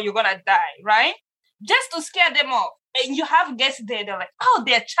that door, you're going to die, right? Just to scare them off. And you have guests there, they're like, oh,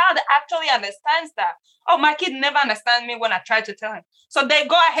 their child actually understands that. Oh, my kid never understands me when I try to tell him. So they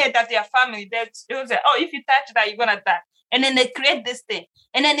go ahead as their family. They'll say, oh, if you touch that, you're going to die. And then they create this thing.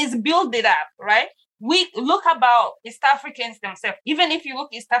 And then it's build it up, right? We look about East Africans themselves. Even if you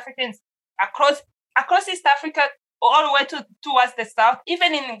look East Africans across East Africa, all the way towards the south,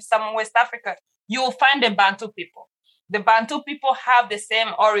 even in some West Africa, you will find the Bantu people. The Bantu people have the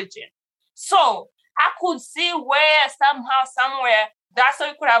same origin. So I could see where somehow, somewhere, that's how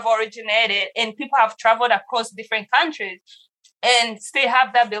it could have originated, and people have traveled across different countries and still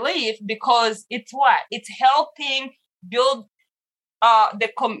have that belief, because it's what? It's helping build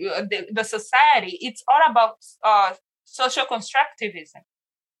the society. It's all about social constructivism.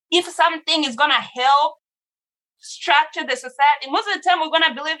 If something is going to help structure the society, most of the time we're going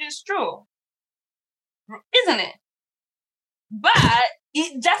to believe it's true. Isn't it? But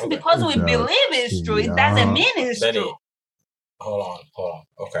because we believe it's true, it doesn't mean it's true. Hold on.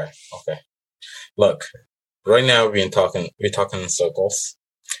 Okay. Look, right now we're talking in circles.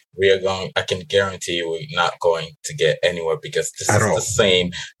 I can guarantee you we're not going to get anywhere because this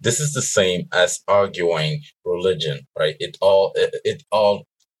is the same as arguing religion, right? It's all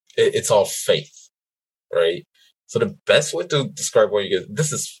faith, right? So the best way to describe what you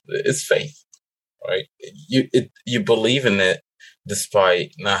get, it's faith, right? You believe in it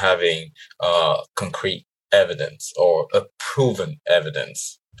despite not having concrete evidence or a proven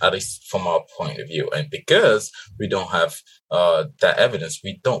evidence, at least from our point of view. And because we don't have that evidence,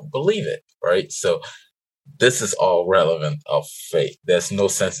 we don't believe it, right? So this is all relevant of faith. There's no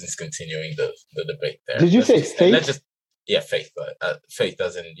sense in continuing the debate there. Did you say faith? Faith. But faith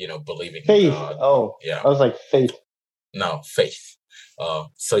doesn't, believing faith. God. Oh, yeah. I was like faith. No, faith.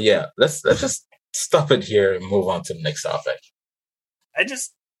 So yeah, let's just stop it here and move on to the next topic.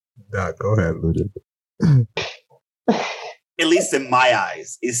 Go ahead, Ludwig. At least in my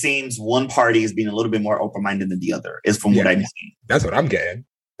eyes, it seems one party is being a little bit more open-minded than the other, is from what I'm seeing. That's what I'm getting.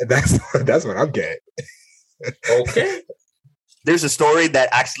 That's what I'm getting. Okay. There's a story that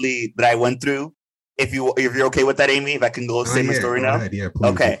I went through. If you're okay with that, Amy, if I can say my story now. Ahead. Yeah,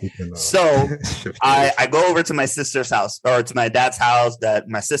 please, okay. So I go over to my sister's house or to my dad's house that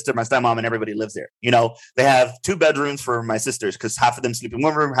my sister, my stepmom, and everybody lives there. They have 2 bedrooms for my sisters because half of them sleep in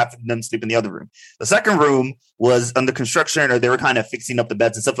one room, half of them sleep in the other room. The second room was under construction, or they were kind of fixing up the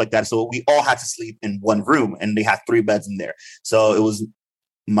beds and stuff like that. So we all had to sleep in one room, and they had 3 beds in there. So it was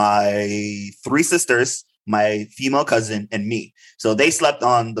my 3 sisters, my female cousin, and me. So they slept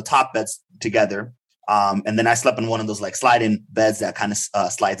on the top beds together. And then I slept in one of those like slide-in beds that kind of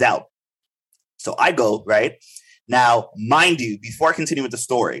slides out. So I go, right? Now, mind you, before I continue with the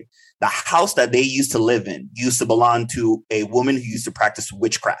story, the house that they used to live in used to belong to a woman who used to practice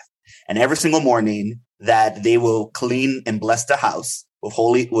witchcraft. And every single morning that they will clean and bless the house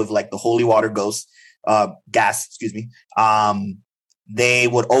with like the holy water gas, they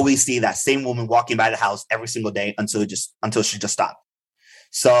would always see that same woman walking by the house every single day until she just stopped.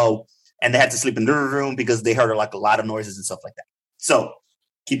 So, and they had to sleep in their room because they heard like a lot of noises and stuff like that. So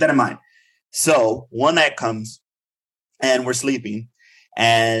keep that in mind. So one night comes and we're sleeping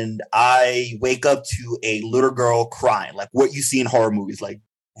and I wake up to a little girl crying, like what you see in horror movies, like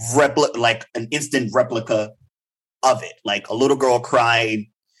an instant replica of it, like a little girl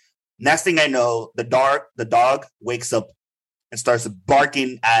crying. Next thing I know, the dog wakes up and starts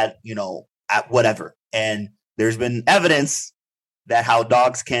barking at whatever. And there's been evidence that how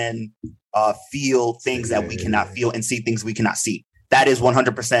dogs can feel things that we cannot feel and see things we cannot see. That is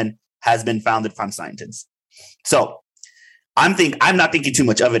 100% has been founded from scientists. So I'm not thinking too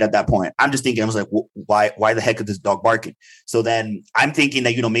much of it at that point. I'm just thinking, I was like, why the heck is this dog barking? So then I'm thinking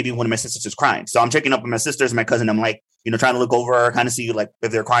that, maybe one of my sisters is crying. So I'm checking up with my sisters and my cousin. I'm like, trying to look over her, kind of see like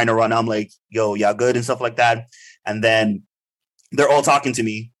if they're crying or run. I'm like, yo, y'all good and stuff like that. And then they're all talking to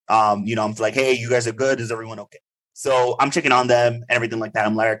me. I'm like, hey, you guys are good. Is everyone okay? So I'm checking on them and everything like that.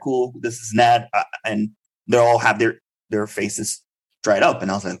 I'm like, cool, this is Ned. And they all have their faces dried up. And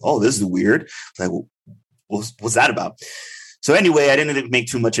I was like, oh, this is weird. I was like, what's that about? So anyway, I didn't make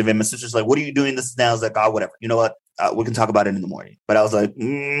too much of it. My sister's like, what are you doing? This now? I was like, oh, whatever. You know what? We can talk about it in the morning. But I was like,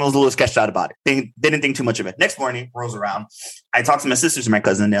 I was a little sketched out about it. Didn't think too much of it. Next morning rolls around. I talked to my sisters and my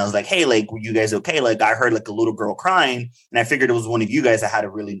cousin and I was like, hey, like, were you guys okay? Like, I heard like a little girl crying and I figured it was one of you guys that had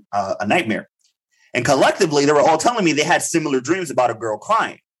a nightmare. And collectively, they were all telling me they had similar dreams about a girl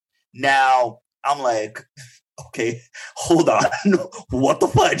crying. Now, I'm like, okay, hold on. What the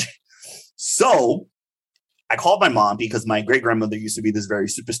fudge? So I called my mom because my great-grandmother used to be this very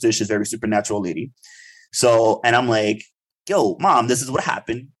superstitious, very supernatural lady. So, and I'm like, yo, mom, this is what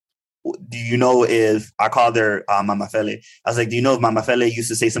happened. Do you know if, I called her Mama Fele. I was like, do you know if Mama Fele used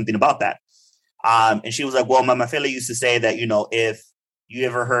to say something about that? And she was like, well, Mama Fele used to say that, if you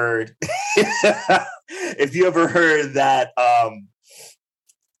ever heard, if you ever heard that a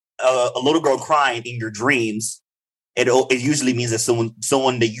little girl crying in your dreams, it usually means that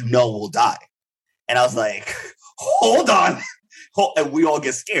someone that will die. And I was like, hold on. And we all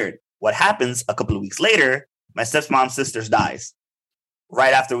get scared. What happens a couple of weeks later, my stepmom's sister dies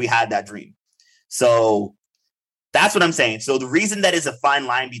right after we had that dream. So that's what I'm saying. So the reason that is a fine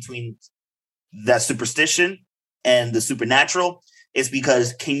line between that superstition and the supernatural is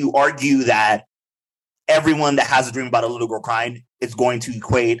because can you argue that everyone that has a dream about a little girl crying is going to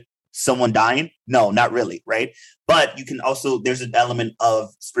equate someone dying? No, not really, right? But you can also, there's an element of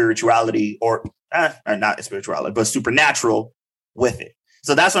spirituality or not spirituality, but supernatural with it.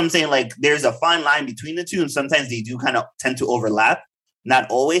 So that's what I'm saying. Like, there's a fine line between the two, and sometimes they do kind of tend to overlap. Not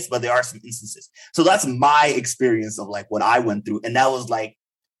always, but there are some instances. So that's my experience of like what I went through, and that was like,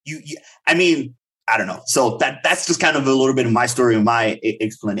 I mean, I don't know. So that's just kind of a little bit of my story and my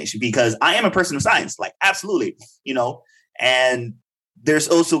explanation, because I am a person of science, like absolutely, and there's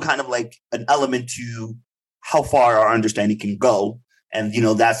also kind of like an element to how far our understanding can go. And,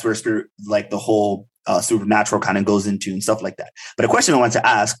 that's where spirit, like the whole supernatural kind of goes into and stuff like that. But a question I wanted to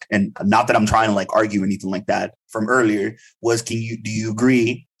ask, and not that I'm trying to like argue or anything like that from earlier, was do you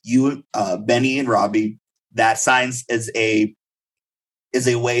agree, Benny and Robbie, that science is a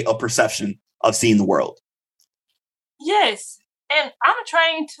way of perception of seeing the world? Yes. And I'm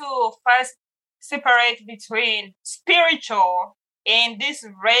trying to first separate between spiritual and this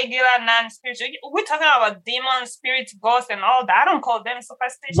regular non-spiritual. We're talking about demons, spirits, ghosts, and all that. I don't call them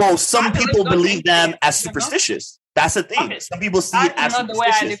superstitious. Well, some people believe them as superstitious. That's the thing. Okay. Some people see it as superstitious. That's not the way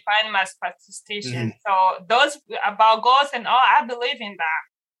I define my superstition. So those about ghosts and all, I believe in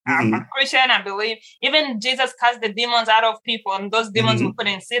that. I'm a Christian. I believe even Jesus cast the demons out of people, and those demons we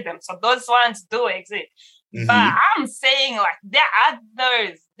couldn't see them. So those ones do exist. But I'm saying like there are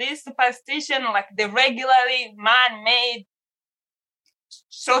others. This superstition, like the regularly man-made,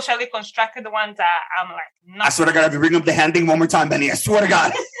 socially constructed ones, I'm like, no. I swear to God, if you bring up the hand thing one more time, Benny, I swear to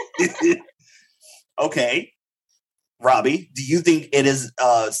God. Okay. Robbie, do you think it is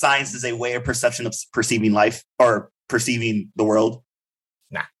science is a way of perception of perceiving life or perceiving the world?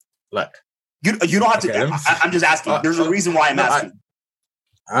 Nah. Look. You don't have to. I'm just asking. There's a reason why I'm asking.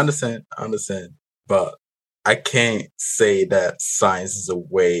 I understand. But I can't say that science is a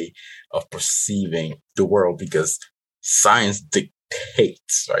way of perceiving the world, because science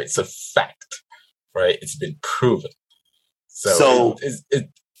dictates, right? It's a fact, right? It's been proven. So it's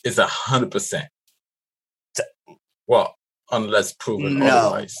 100%. Well, unless proven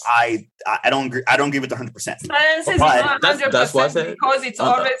otherwise. I don't agree. I don't give it the 100%. Science is not 100% that's what I said. Because it's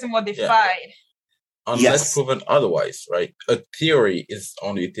always modified. Yeah. Unless proven otherwise, right? A theory is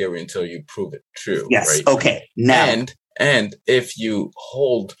only a theory until you prove it true. Yes. Right? Okay. Now, and if you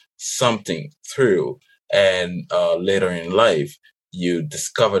hold something through, and later in life you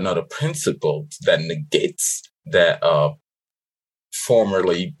discover another principle that negates that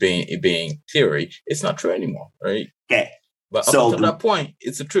formerly being theory, it's not true anymore, right? Okay. But up until that point,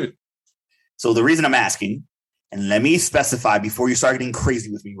 it's the truth. So the reason I'm asking, and let me specify before you start getting crazy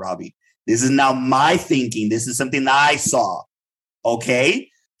with me, Robbie, this is now my thinking. This is something that I saw. Okay?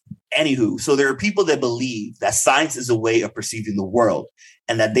 Anywho, so there are people that believe that science is a way of perceiving the world,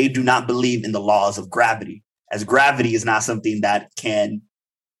 and that they do not believe in the laws of gravity, as gravity is not something that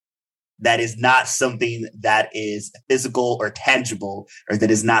is not something that is physical or tangible, or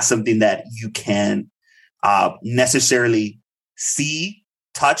that is not something that you can necessarily see,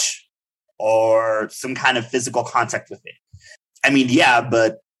 touch, or some kind of physical contact with it. I mean, yeah,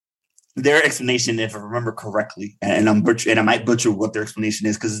 but their explanation, if I remember correctly, and I might butcher what their explanation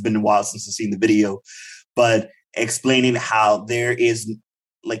is because it's been a while since I've seen the video, but explaining how there is,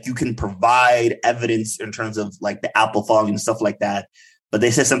 like, you can provide evidence in terms of like the apple falling and stuff like that. But they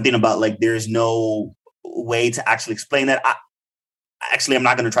said something about like there's no way to actually explain that. I'm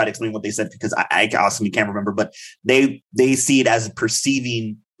not going to try to explain what they said because I honestly can't remember. But they see it as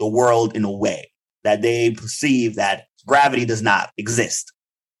perceiving the world in a way that they perceive that gravity does not exist.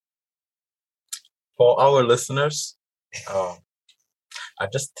 For our listeners, I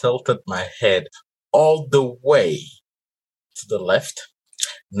just tilted my head all the way to the left.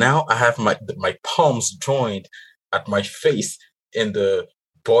 Now I have my palms joined at my face in the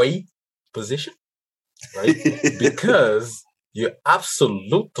boy position, right? Because you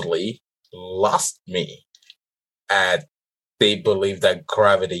absolutely lost me at they believe that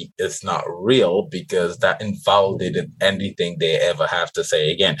gravity is not real, because that invalidated anything they ever have to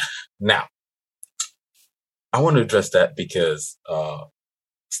say again. Now, I want to address that because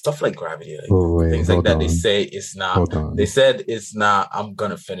stuff like gravity, things like that, they say it's not. They said it's not. I'm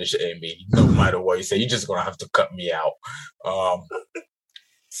gonna finish it, Amy. No matter what you say, you're just gonna have to cut me out.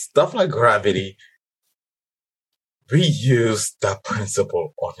 Stuff like gravity, we use that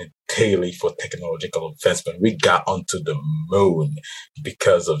principle on it daily for technological advancement. We got onto the moon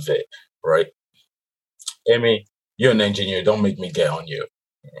because of it, right? Amy, you're an engineer. Don't make me get on you.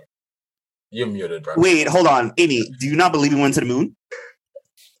 You're muted, bro. Wait, hold on. Amy, do you not believe we went to the moon?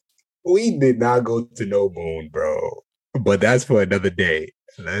 We did not go to no moon, bro. but that's for another day.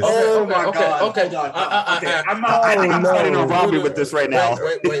 Oh my God! Okay. I'm starting to rob me with this right now.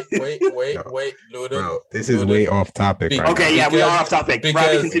 Wait, Ludo. Bro, this is way off topic. Right Okay, now. yeah, we are off topic.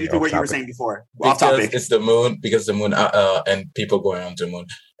 Robbie, continue to what you were saying before. Off topic. It's the moon, because the moon, and people going on to the moon,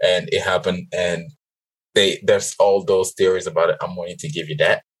 and it happened, and there's all those theories about it. I'm willing to give you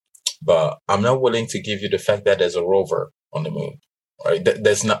that, but I'm not willing to give you the fact that there's a rover on the moon. Right?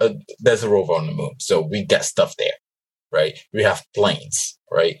 There's a rover on the moon, so we got stuff there. Right? We have planes,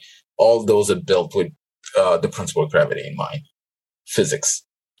 right? All those are built with the principle of gravity in mind, physics.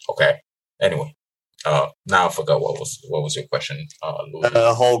 Okay. Anyway, now I forgot what was your question.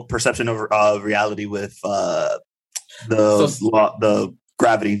 The whole perception of reality with the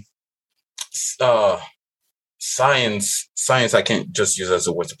gravity. Science. I can't just use as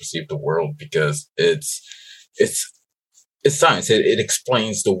a way to perceive the world, because it's science. It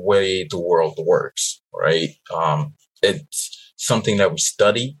explains the way the world works, right? It's something that we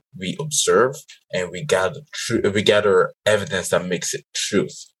study, we observe, and we gather evidence that makes it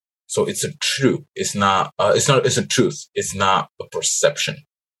truth. So it's a truth. It's a truth. It's not a perception.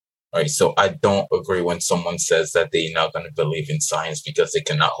 Right. So I don't agree when someone says that they're not going to believe in science because they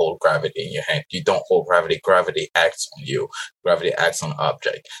cannot hold gravity in your hand. You don't hold gravity. Gravity acts on you. Gravity acts on an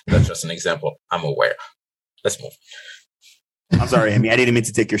object. That's just an example. I'm aware. Let's move. I'm sorry, Amy. I didn't mean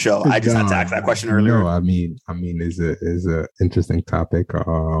to take your show. I just had to ask that question earlier. No, I mean, is a interesting topic.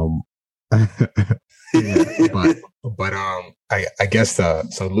 Yeah, but I guess so.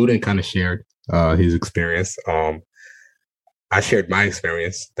 Luden kind of shared his experience. I shared my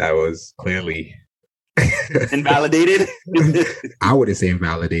experience that was clearly invalidated. I wouldn't say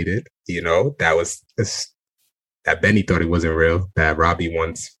invalidated. That Benny thought it wasn't real. That Robbie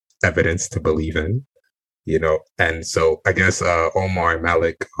wants evidence to believe in. And so I guess Omar and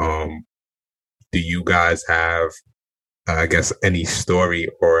Malik, do you guys have, I guess, any story,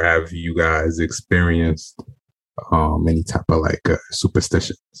 or have you guys experienced any type of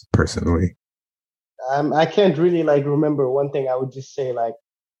superstitions personally? I can't really remember one thing. I would just say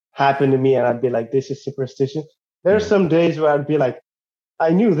happened to me, and I'd be like, this is superstition. There are some days where I'd be like,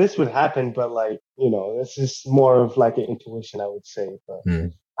 I knew this would happen, but this is more of an intuition, I would say. But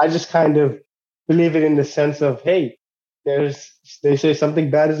I just kind of believe it in the sense of, hey, they say something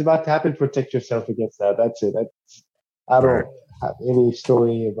bad is about to happen, protect yourself against that. That's it. I don't have any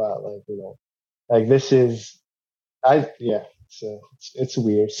story about this is, it's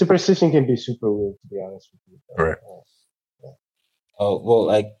weird. Superstition can be super weird, to be honest with you. Right. Well,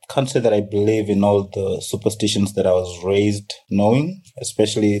 I can't say that I believe in all the superstitions that I was raised knowing,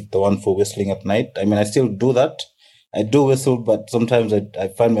 especially the one for whistling at night. I mean, I still do that. I do whistle, but sometimes I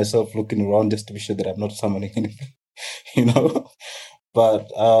find myself looking around just to be sure that I'm not summoning anything,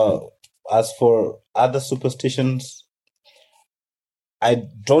 But as for other superstitions, I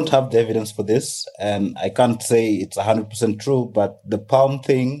don't have the evidence for this, and I can't say it's 100% true, but the palm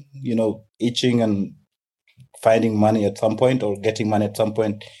thing, itching and finding money at some point or getting money at some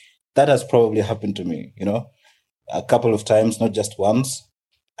point, that has probably happened to me, a couple of times, not just once.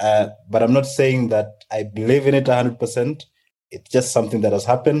 But I'm not saying that I believe in it 100%. It's just something that has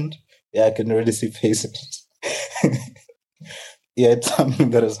happened. Yeah, I can already see faces. Yeah, it's something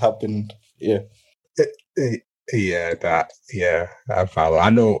that has happened. Yeah. I follow.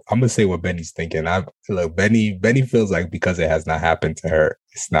 I know. I'm gonna say what Benny's thinking. Benny feels like because it has not happened to her,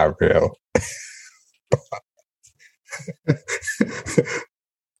 it's not real.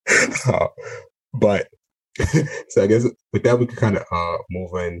 But so I guess with that we could kind of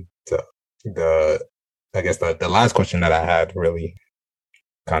move into the last question that I had. Really,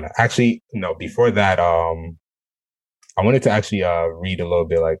 kind of actually no. Before that, I wanted to actually read a little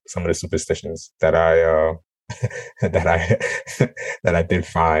bit some of the superstitions that I that I did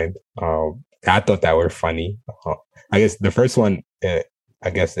find. I thought that were funny. I guess the first one, I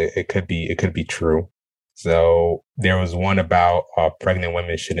guess it could be true. So there was one about pregnant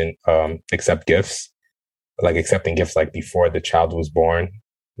women shouldn't accept gifts, accepting gifts before the child was born.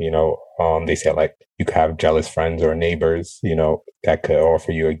 They said you could have jealous friends or neighbors, that could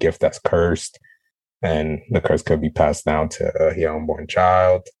offer you a gift that's cursed, and the curse could be passed down to your unborn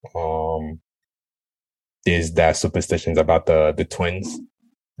child. Is that superstitions about the twins?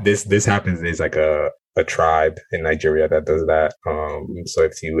 This happens. There's a tribe in Nigeria that does that. So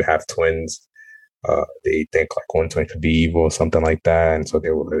if you have twins, they think one twin could be evil or something like that, and so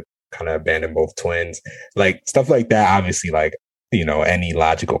they would kind of abandon both twins, stuff like that. Obviously, any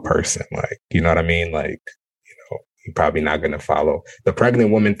logical person, you know what I mean, you're probably not gonna follow the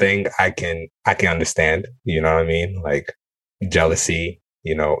pregnant woman thing. I can understand, you know what I mean, jealousy.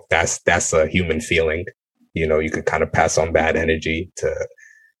 That's a human feeling. you could kind of pass on bad energy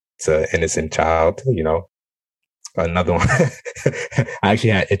to innocent child, Another one, I actually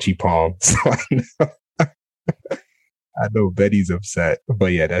had itchy palm, so I know Betty's upset,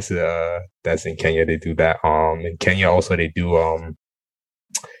 but yeah, that's in Kenya. They do that. In Kenya also they do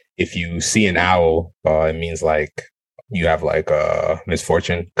if you see an owl, it means like you have like a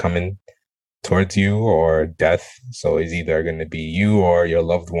misfortune coming towards you or death. So it's either going to be you or your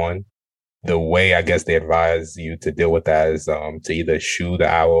loved one. The way I guess they advise you to deal with that is to either shoo the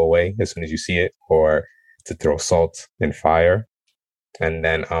owl away as soon as you see it, or to throw salt and fire. And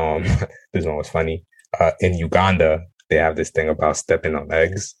then this one was funny. In Uganda, they have this thing about stepping on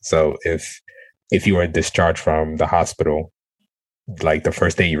eggs. So if you were discharged from the hospital, like the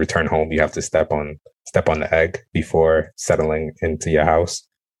first day you return home, you have to step on the egg before settling into your house.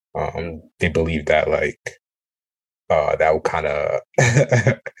 They believe that that would kind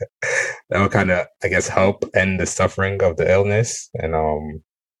of I guess help end the suffering of the illness and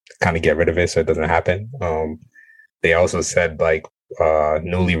kind of get rid of it so it doesn't happen. They also said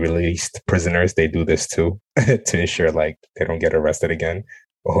newly released prisoners, they do this too to ensure they don't get arrested again,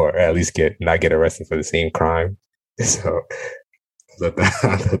 or at least not get arrested for the same crime. So I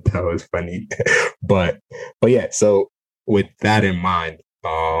thought that was funny. but yeah, so with that in mind,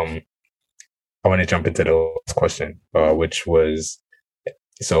 I want to jump into the last question, which was,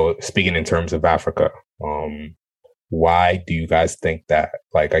 so speaking in terms of Africa, why do you guys think that,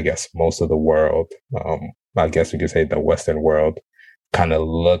 I guess most of the world, I guess we could say the Western world, kind of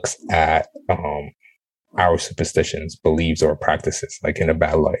looks at our superstitions, beliefs, or practices in a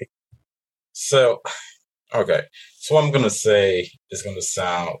bad light? So, okay. So what I'm going to say is going to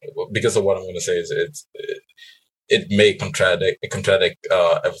sound, because of what I'm going to say is it may contradict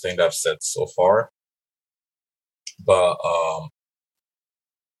everything that I've said so far. But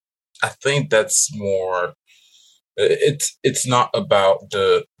I think that's more, it's not about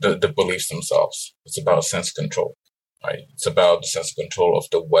the beliefs themselves. It's about sense of control, right? It's about the sense of control of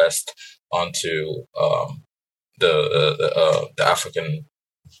the West onto the African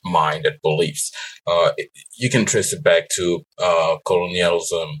mind and beliefs. You can trace it back to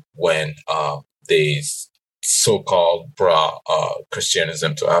colonialism when they so-called brought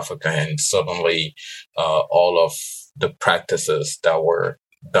Christianism to Africa, and suddenly all of the practices that were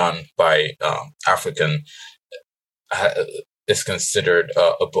done by African is considered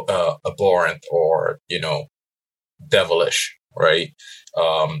abhorrent or devilish, right?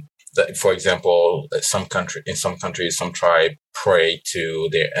 For example, in some countries, some tribe pray to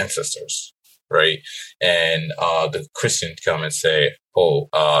their ancestors, right? And the Christians come and say, "Oh,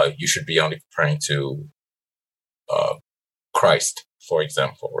 you should be only praying to Christ," for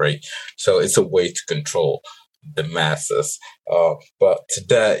example, right? So it's a way to control the masses. But to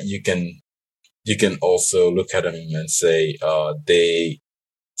that, you can also look at them and say they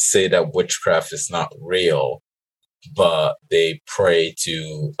say that witchcraft is not real, but they pray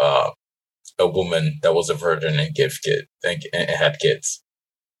to a woman that was a virgin and and had kids,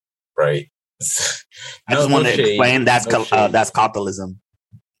 right? I just want to explain that's Catholicism,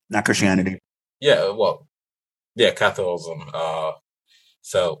 not Christianity. Yeah, well, yeah, Catholicism.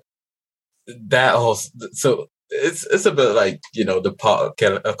 So that also, so it's a bit like the pot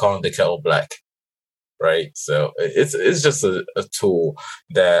calling the kettle black, right? So it's just a tool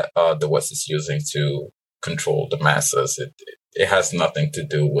that the West is using to control the masses. It has nothing to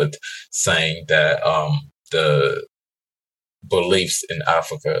do with saying that the beliefs in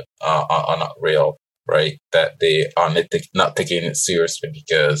Africa are not real, right? That they are not taking it seriously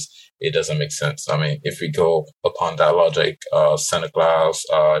because it doesn't make sense. I mean, if we go upon that logic, Santa Claus,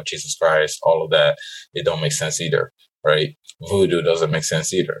 Jesus Christ, all of that, it don't make sense either, right? Voodoo doesn't make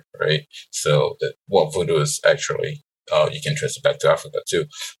sense either, right? So what voodoo is actually, you can trace it back to Africa too.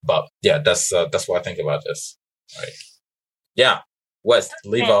 But yeah, that's what I think about this, right? Yeah, West,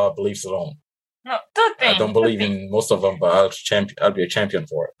 leave our beliefs alone. No, two things. I don't believe in most of them, but I'll be a champion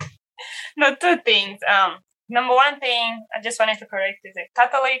for it. No, two things. Number one thing I just wanted to correct is that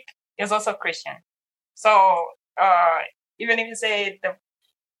Catholic is also Christian. So even if you say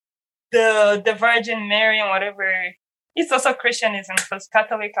the Virgin Mary and whatever, it's also Christianism because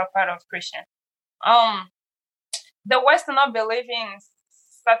Catholic are part of Christian. The West not believing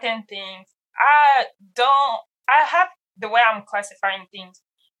certain things. I have the way I'm classifying things.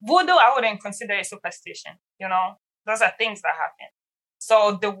 Voodoo, I wouldn't consider a superstition. Those are things that happen.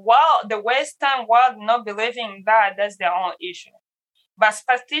 So the Western world not believing that, that's their own issue. But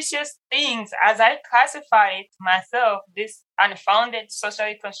superstitious things, as I classify it myself, this unfounded,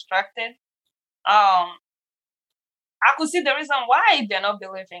 socially constructed, I could see the reason why they're not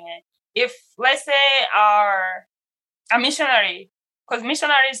believing it. if let's say a missionary, because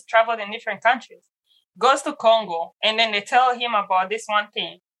missionaries traveled in different countries, goes to Congo and then they tell him about this one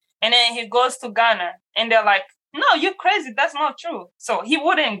thing, and then he goes to Ghana and they're like, no, you're crazy, that's not true. So he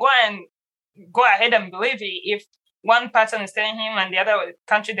wouldn't go ahead and believe it if one person is telling him and the other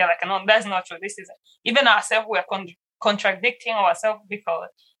country they're like, no, that's not true. This is even ourselves, we're contradicting ourselves because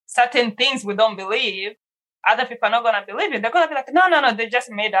certain things we don't believe, other people are not going to believe it. They're going to be like, no, they just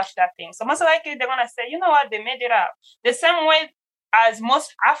made up that thing. So most likely they're going to say, you know what, they made it up. The same way as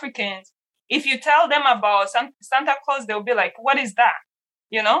most Africans, if you tell them about Santa Claus, they'll be like, what is that?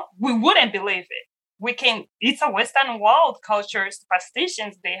 You know, we wouldn't believe it. It's a Western world culture,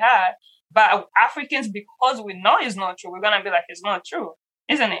 superstitions they had, but Africans, because we know it's not true, we're going to be like, it's not true,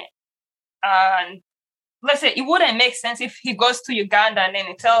 isn't it? And let's say it wouldn't make sense if he goes to Uganda and then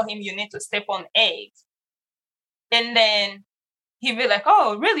they tell him you need to step on eggs. And then he'd be like,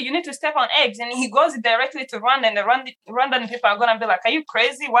 oh, really? You need to step on eggs. And he goes directly to Rwanda, and the Rwandan people are going to be like, are you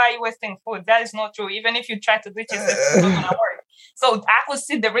crazy? Why are you wasting food? That is not true. Even if you try to do it, it's not going to work. So I could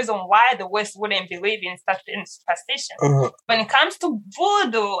see the reason why the West wouldn't believe in superstition. When it comes to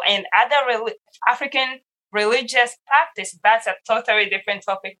voodoo and other African religious practice, that's a totally different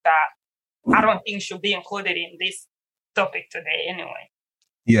topic that I don't think should be included in this topic today anyway.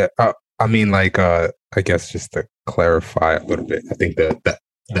 Yeah, I mean, like, I guess just to clarify a little bit, I think the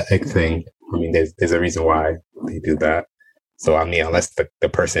egg thing, I mean, there's a reason why they do that. So, I mean, unless the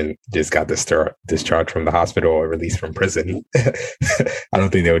person just got discharged from the hospital or released from prison, I don't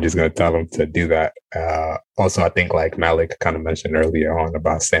think they were just going to tell them to do that. Also, I think like Malik kind of mentioned earlier on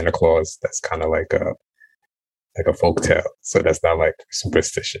about Santa Claus, that's kind of like a folktale. So that's not like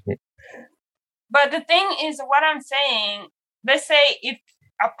superstition. But the thing is, what I'm saying, let's say if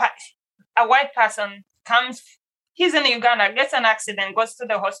a white person comes, he's in Uganda, gets an accident, goes to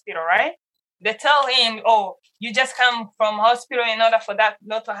the hospital, right? They tell him, oh, you just come from hospital, in order for that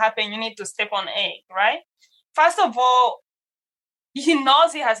not to happen, you need to step on egg, right? First of all, he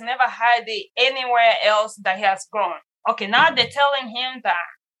knows he has never had it anywhere else that he has gone. Okay, now they're telling him that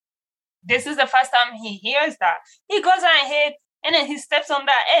this is the first time he hears that. He goes ahead and then he steps on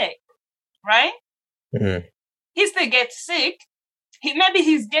that egg, right? Mm-hmm. He still gets sick. Maybe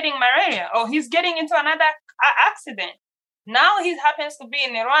he's getting malaria or he's getting into another accident. Now he happens to be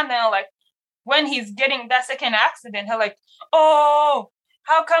in Rwanda, and like when he's getting that second accident, he's like, oh,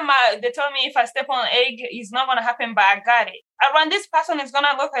 how come they told me if I step on egg, it's not going to happen, but I got it. And this person is going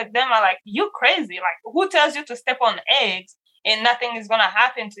to look at them and like, you crazy. Like, who tells you to step on eggs and nothing is going to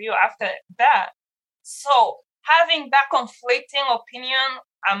happen to you after that? So having that conflicting opinion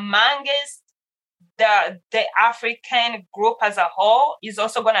amongst the African group as a whole is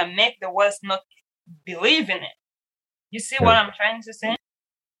also going to make the West not believe in it. You see what I'm trying to say?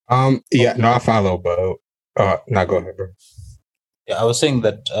 Yeah, no, I follow, but now go ahead, bro. Yeah, I was saying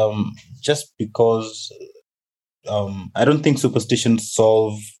that just because I don't think superstitions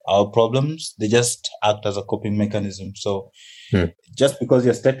solve our problems, they just act as a coping mechanism. So just because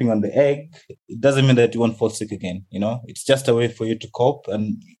you're stepping on the egg, it doesn't mean that you won't fall sick again. You know, it's just a way for you to cope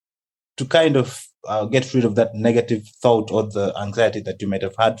and to kind of get rid of that negative thought or the anxiety that you might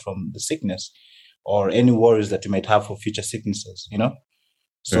have had from the sickness or any worries that you might have for future sicknesses, you know?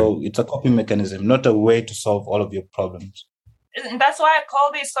 So it's a coping mechanism, not a way to solve all of your problems. And that's why I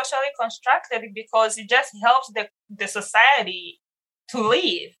call this socially constructed, because it just helps the society to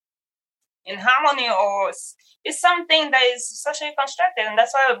live in harmony, or it's something that is socially constructed. And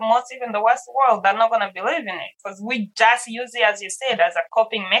that's why most, even the West world, they're not going to believe in it, because we just use it, as you said, as a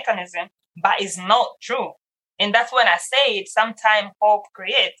coping mechanism, but it's not true. And that's when I say it, sometimes hope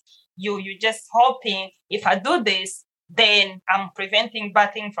creates. You're just hoping, if I do this, then I'm preventing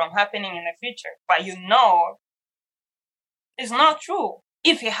bad things from happening in the future. But you know, it's not true.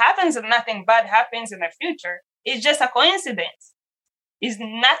 If it happens and nothing bad happens in the future, it's just a coincidence. It's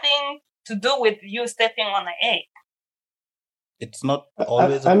nothing to do with you stepping on an egg. It's not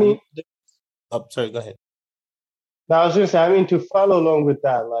always. Sorry, go ahead. No, I was going to say, I mean, to follow along with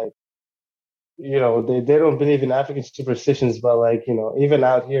that, like, you know, they don't believe in African superstitions, but like, you know, even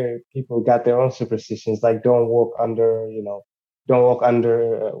out here, people got their own superstitions, like don't walk under,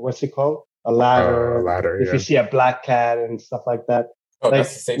 what's it called? A ladder. If you see a black cat and stuff like that. Oh, like,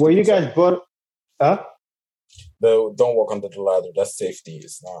 were you guys brought, don't walk under the ladder. That's safety.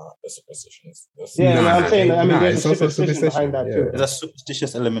 It's not a superstition. I'm saying, there's a superstition behind that too. There's a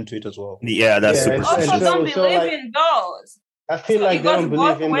superstitious element to it as well. Yeah, that's superstitious. Also, don't believe in those. I feel like they don't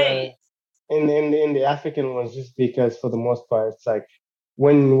believe in the African ones, just because for the most part, it's like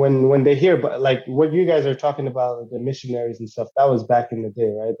when they hear, but like what you guys are talking about, the missionaries and stuff, that was back in the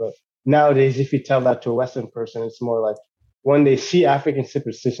day, right? But nowadays, if you tell that to a Western person, it's more like when they see African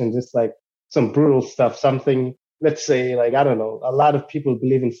superstitions, it's like some brutal stuff, something, let's say, like, I don't know, a lot of people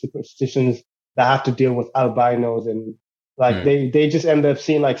believe in superstitions that have to deal with albinos, and like they just end up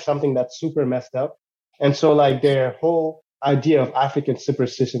seeing like something that's super messed up. And so like their whole idea of African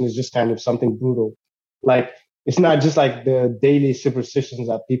superstition is just kind of something brutal. Like it's not just like the daily superstitions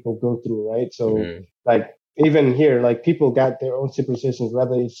that people go through, right? So like even here, like people got their own superstitions,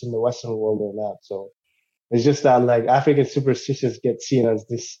 whether it's in the Western world or not. So it's just that like African superstitions get seen as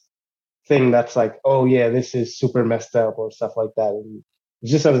this thing that's like, oh yeah, this is super messed up or stuff like that. And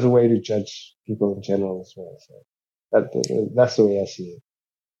it's just as a way to judge people in general as well. So that's the way I see it.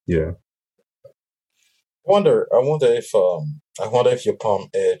 Yeah. I wonder if your palm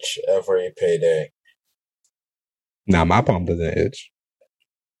itch every payday. Nah, my palm doesn't itch.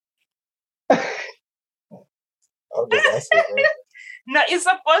 No, it's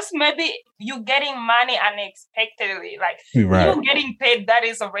supposed maybe you getting money unexpectedly. Like right. You getting paid, that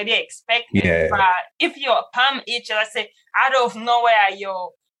is already expected. Yeah. But if your palm itch, let's say out of nowhere,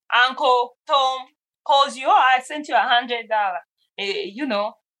 your uncle Tom calls you, oh, I sent you $100. You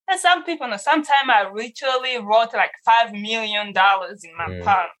know, and some people know. Sometimes I literally wrote like $5 million in my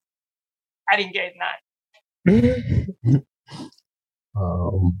palm. I didn't get that.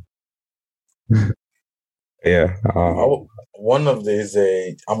 Yeah. One of these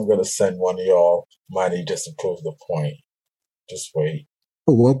days, I'm gonna send one of y'all money just to prove the point. Just wait.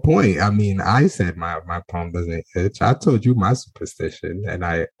 What point? I mean, I said my palm doesn't itch. I told you my superstition, and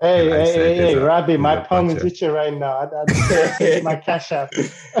I. Hey, Robbie, my palm is itching right now. I my cash app.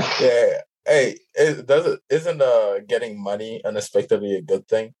 Yeah. Hey, isn't getting money unexpectedly a good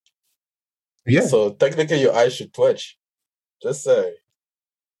thing? Yeah. So technically, your eyes should twitch. Just say.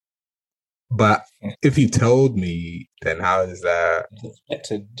 But if you told me, then how is that?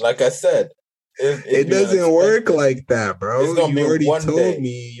 Like I said, it doesn't work like that, bro. It's gonna you already one told day.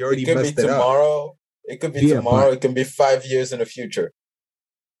 me. You already it messed could be it tomorrow. up. It could be tomorrow. It can be 5 years in the future.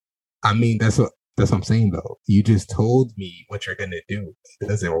 I mean, that's what I'm saying, though. You just told me what you're gonna do. It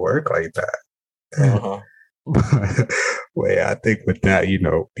doesn't work like that. But wait, I think with that,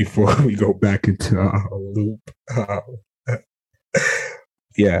 before we go back into a loop,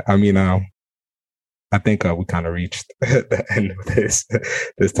 yeah, I mean, I think we kind of reached the end of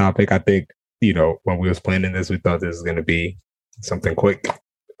this topic. I think, when we was planning this, we thought this was going to be something quick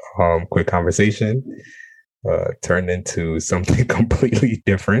conversation, turned into something completely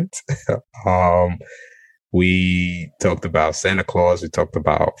different. We talked about Santa Claus. We talked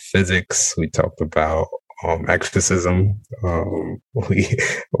about physics. We talked about exorcism.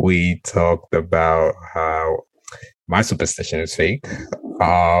 We talked about how my superstition is fake.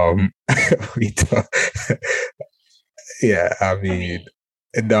 Yeah, I mean,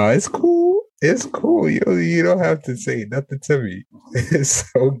 no, it's cool. It's cool. You don't have to say nothing to me. It's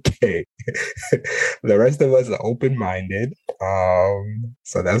okay. The rest of us are open-minded.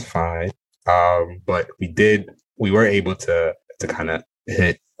 So that's fine. But we were able to kind of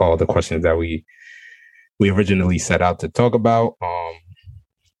hit all the questions that we originally set out to talk about.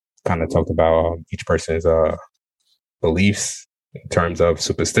 Kind of talked about each person's beliefs in terms of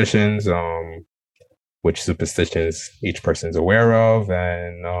superstitions, which superstitions each person's aware of,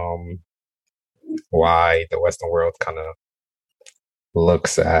 and why the Western world kind of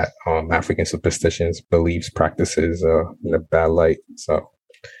looks at African superstitions, beliefs, practices in a bad light. So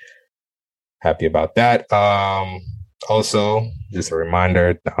happy about that. Also, just a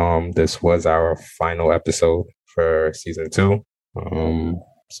reminder, this was our final episode for season 2.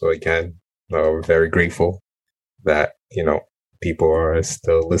 So again, we're very grateful that, people are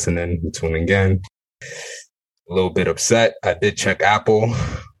still listening and tuning in. A little bit upset. I did check Apple.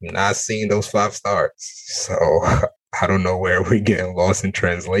 Not seeing those 5 stars. So I don't know where we're getting lost in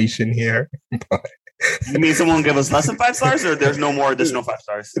translation here. But you mean someone give us less than 5 stars, or there's no more additional 5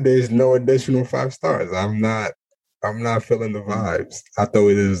 stars? There's no additional 5 stars. I'm not feeling the vibes. I thought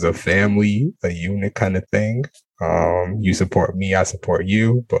it was a family, a unit kind of thing. You support me, I support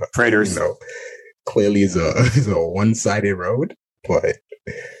you, but traitors. Clearly is a one-sided road.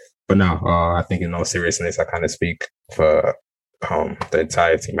 But no, I think in all seriousness, I kind of speak for the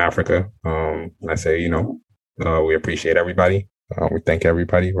entire Team Africa. And I say, we appreciate everybody. We thank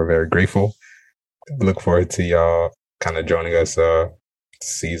everybody. We're very grateful. Look forward to y'all kind of joining us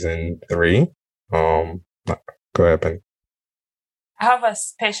season 3. Go ahead, Penny. I have a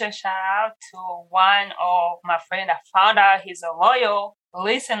special shout out to one of my friends. I found out he's a loyal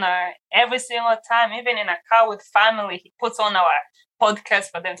listener every single time, even in a car with family. He puts on our podcast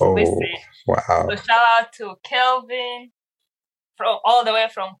for them to listen. Wow. So shout out to Kelvin from all the way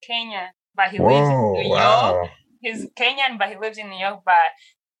from Kenya, but he lives in New York. He's Kenyan, but he lives in New York. But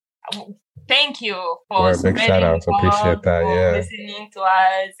thank you for big shout out. Appreciate that. Yeah, listening to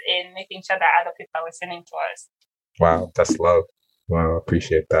us and making sure that other people are listening to us. Wow, that's love. Wow,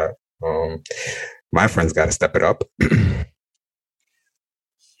 appreciate that. My friends got to step it up.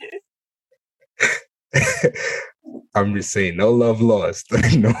 I'm just saying, no love lost.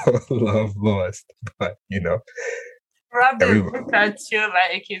 No love lost. But, Robbie looked at you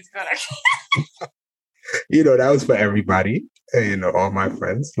like he's gonna... that was for everybody. All my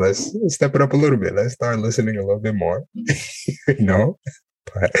friends. Let's step it up a little bit. Let's start listening a little bit more. But no,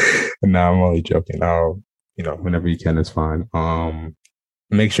 I'm only joking. Whenever you can, it's fine.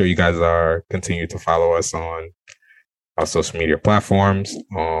 Make sure you guys continue to follow us on our social media platforms.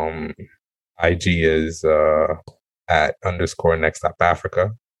 IG is at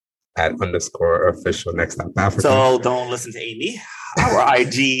 _next.africa, at _official next.africa. So don't listen to Amy. Our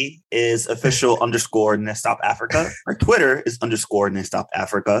IG is official _next.africa. Our Twitter is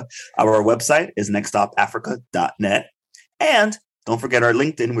 _next.africa. Our website is nextstopafrica.net. And don't forget our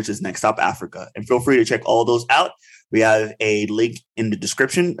LinkedIn, which is Next Stop Africa. And feel free to check all those out. We have a link in the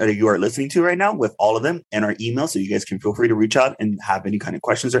description that you are listening to right now with all of them and our email. So you guys can feel free to reach out and have any kind of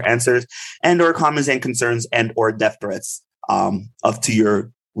questions or answers and or comments and concerns and or death threats up to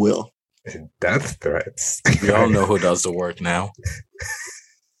your will. Death threats. We all know who does the work now.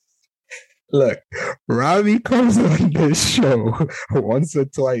 Look, Robbie comes on this show once or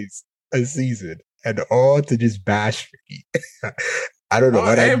twice a season and all to just bash me. I don't know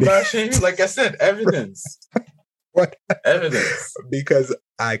what I did. Bashing. Like I said, evidence. What evidence? Because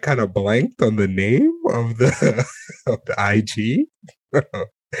I kind of blanked on the name of the IG.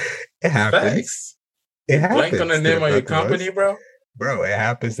 It happens. Facts. It happens. Blank on the name of your company, bro. Bro, it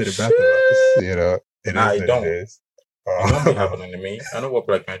happens to the best of us. It don't. It is. Don't be happening to me. I know what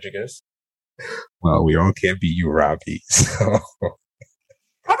black magic is. Well, we all can't be you, Robbie. So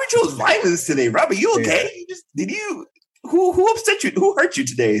Robbie chose violence today. Robbie, you okay? Yeah. Who upset you? Who hurt you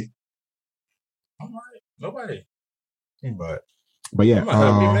today? I'm all right. Nobody. But yeah, I'm a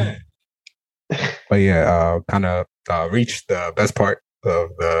happy man. But yeah, kind of reached the best part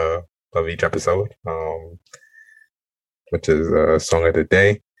of each episode, which is a song of the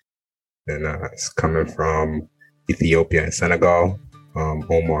day, and it's coming from Ethiopia and Senegal.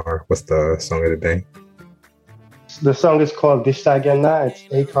 Omar, what's the song of the day? The song is called Distagena. It's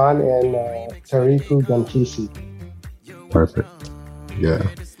Akon and Tariku Gantisi. Perfect. Yeah.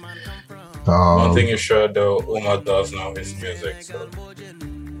 One thing is sure, though, Omar does know his music, so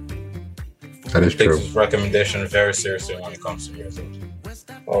that is true. Takes his recommendation very seriously when it comes to music.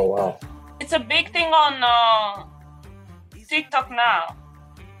 Oh wow! It's a big thing on TikTok now.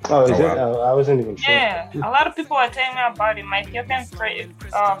 Oh, is it? Wow. I wasn't even sure. Yeah, a lot of people are telling me about it. My Ethiopian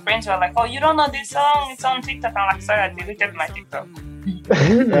friends were like, "Oh, you don't know this song? It's on TikTok." I'm like, "Sorry, I deleted my TikTok."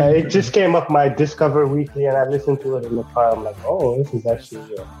 It just came up my Discover Weekly, and I listened to it in the car. I'm like, "Oh, this is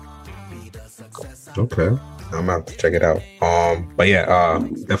actually." Okay, I'm about to check it out. But yeah,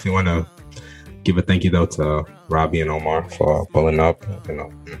 definitely want to give a thank you though to Robbie and Omar for pulling up.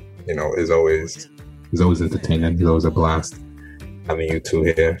 It's always entertaining. It's always a blast having you two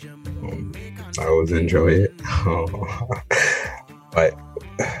here. I always enjoy it. But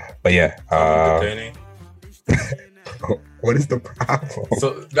yeah. Entertaining. What is the problem?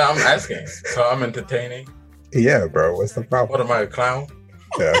 So now I'm asking. So I'm entertaining. Yeah, bro. What's the problem? What am I, a clown?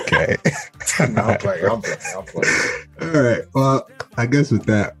 Okay. No, I'm playing. All right. Well, I guess with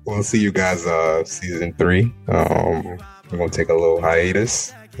that, we'll see you guys season 3. We're gonna take a little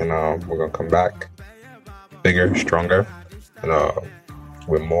hiatus, and we're gonna come back bigger, stronger, and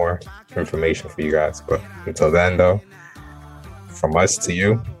with more information for you guys. But until then, though, from us to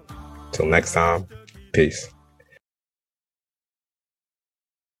you, till next time, peace.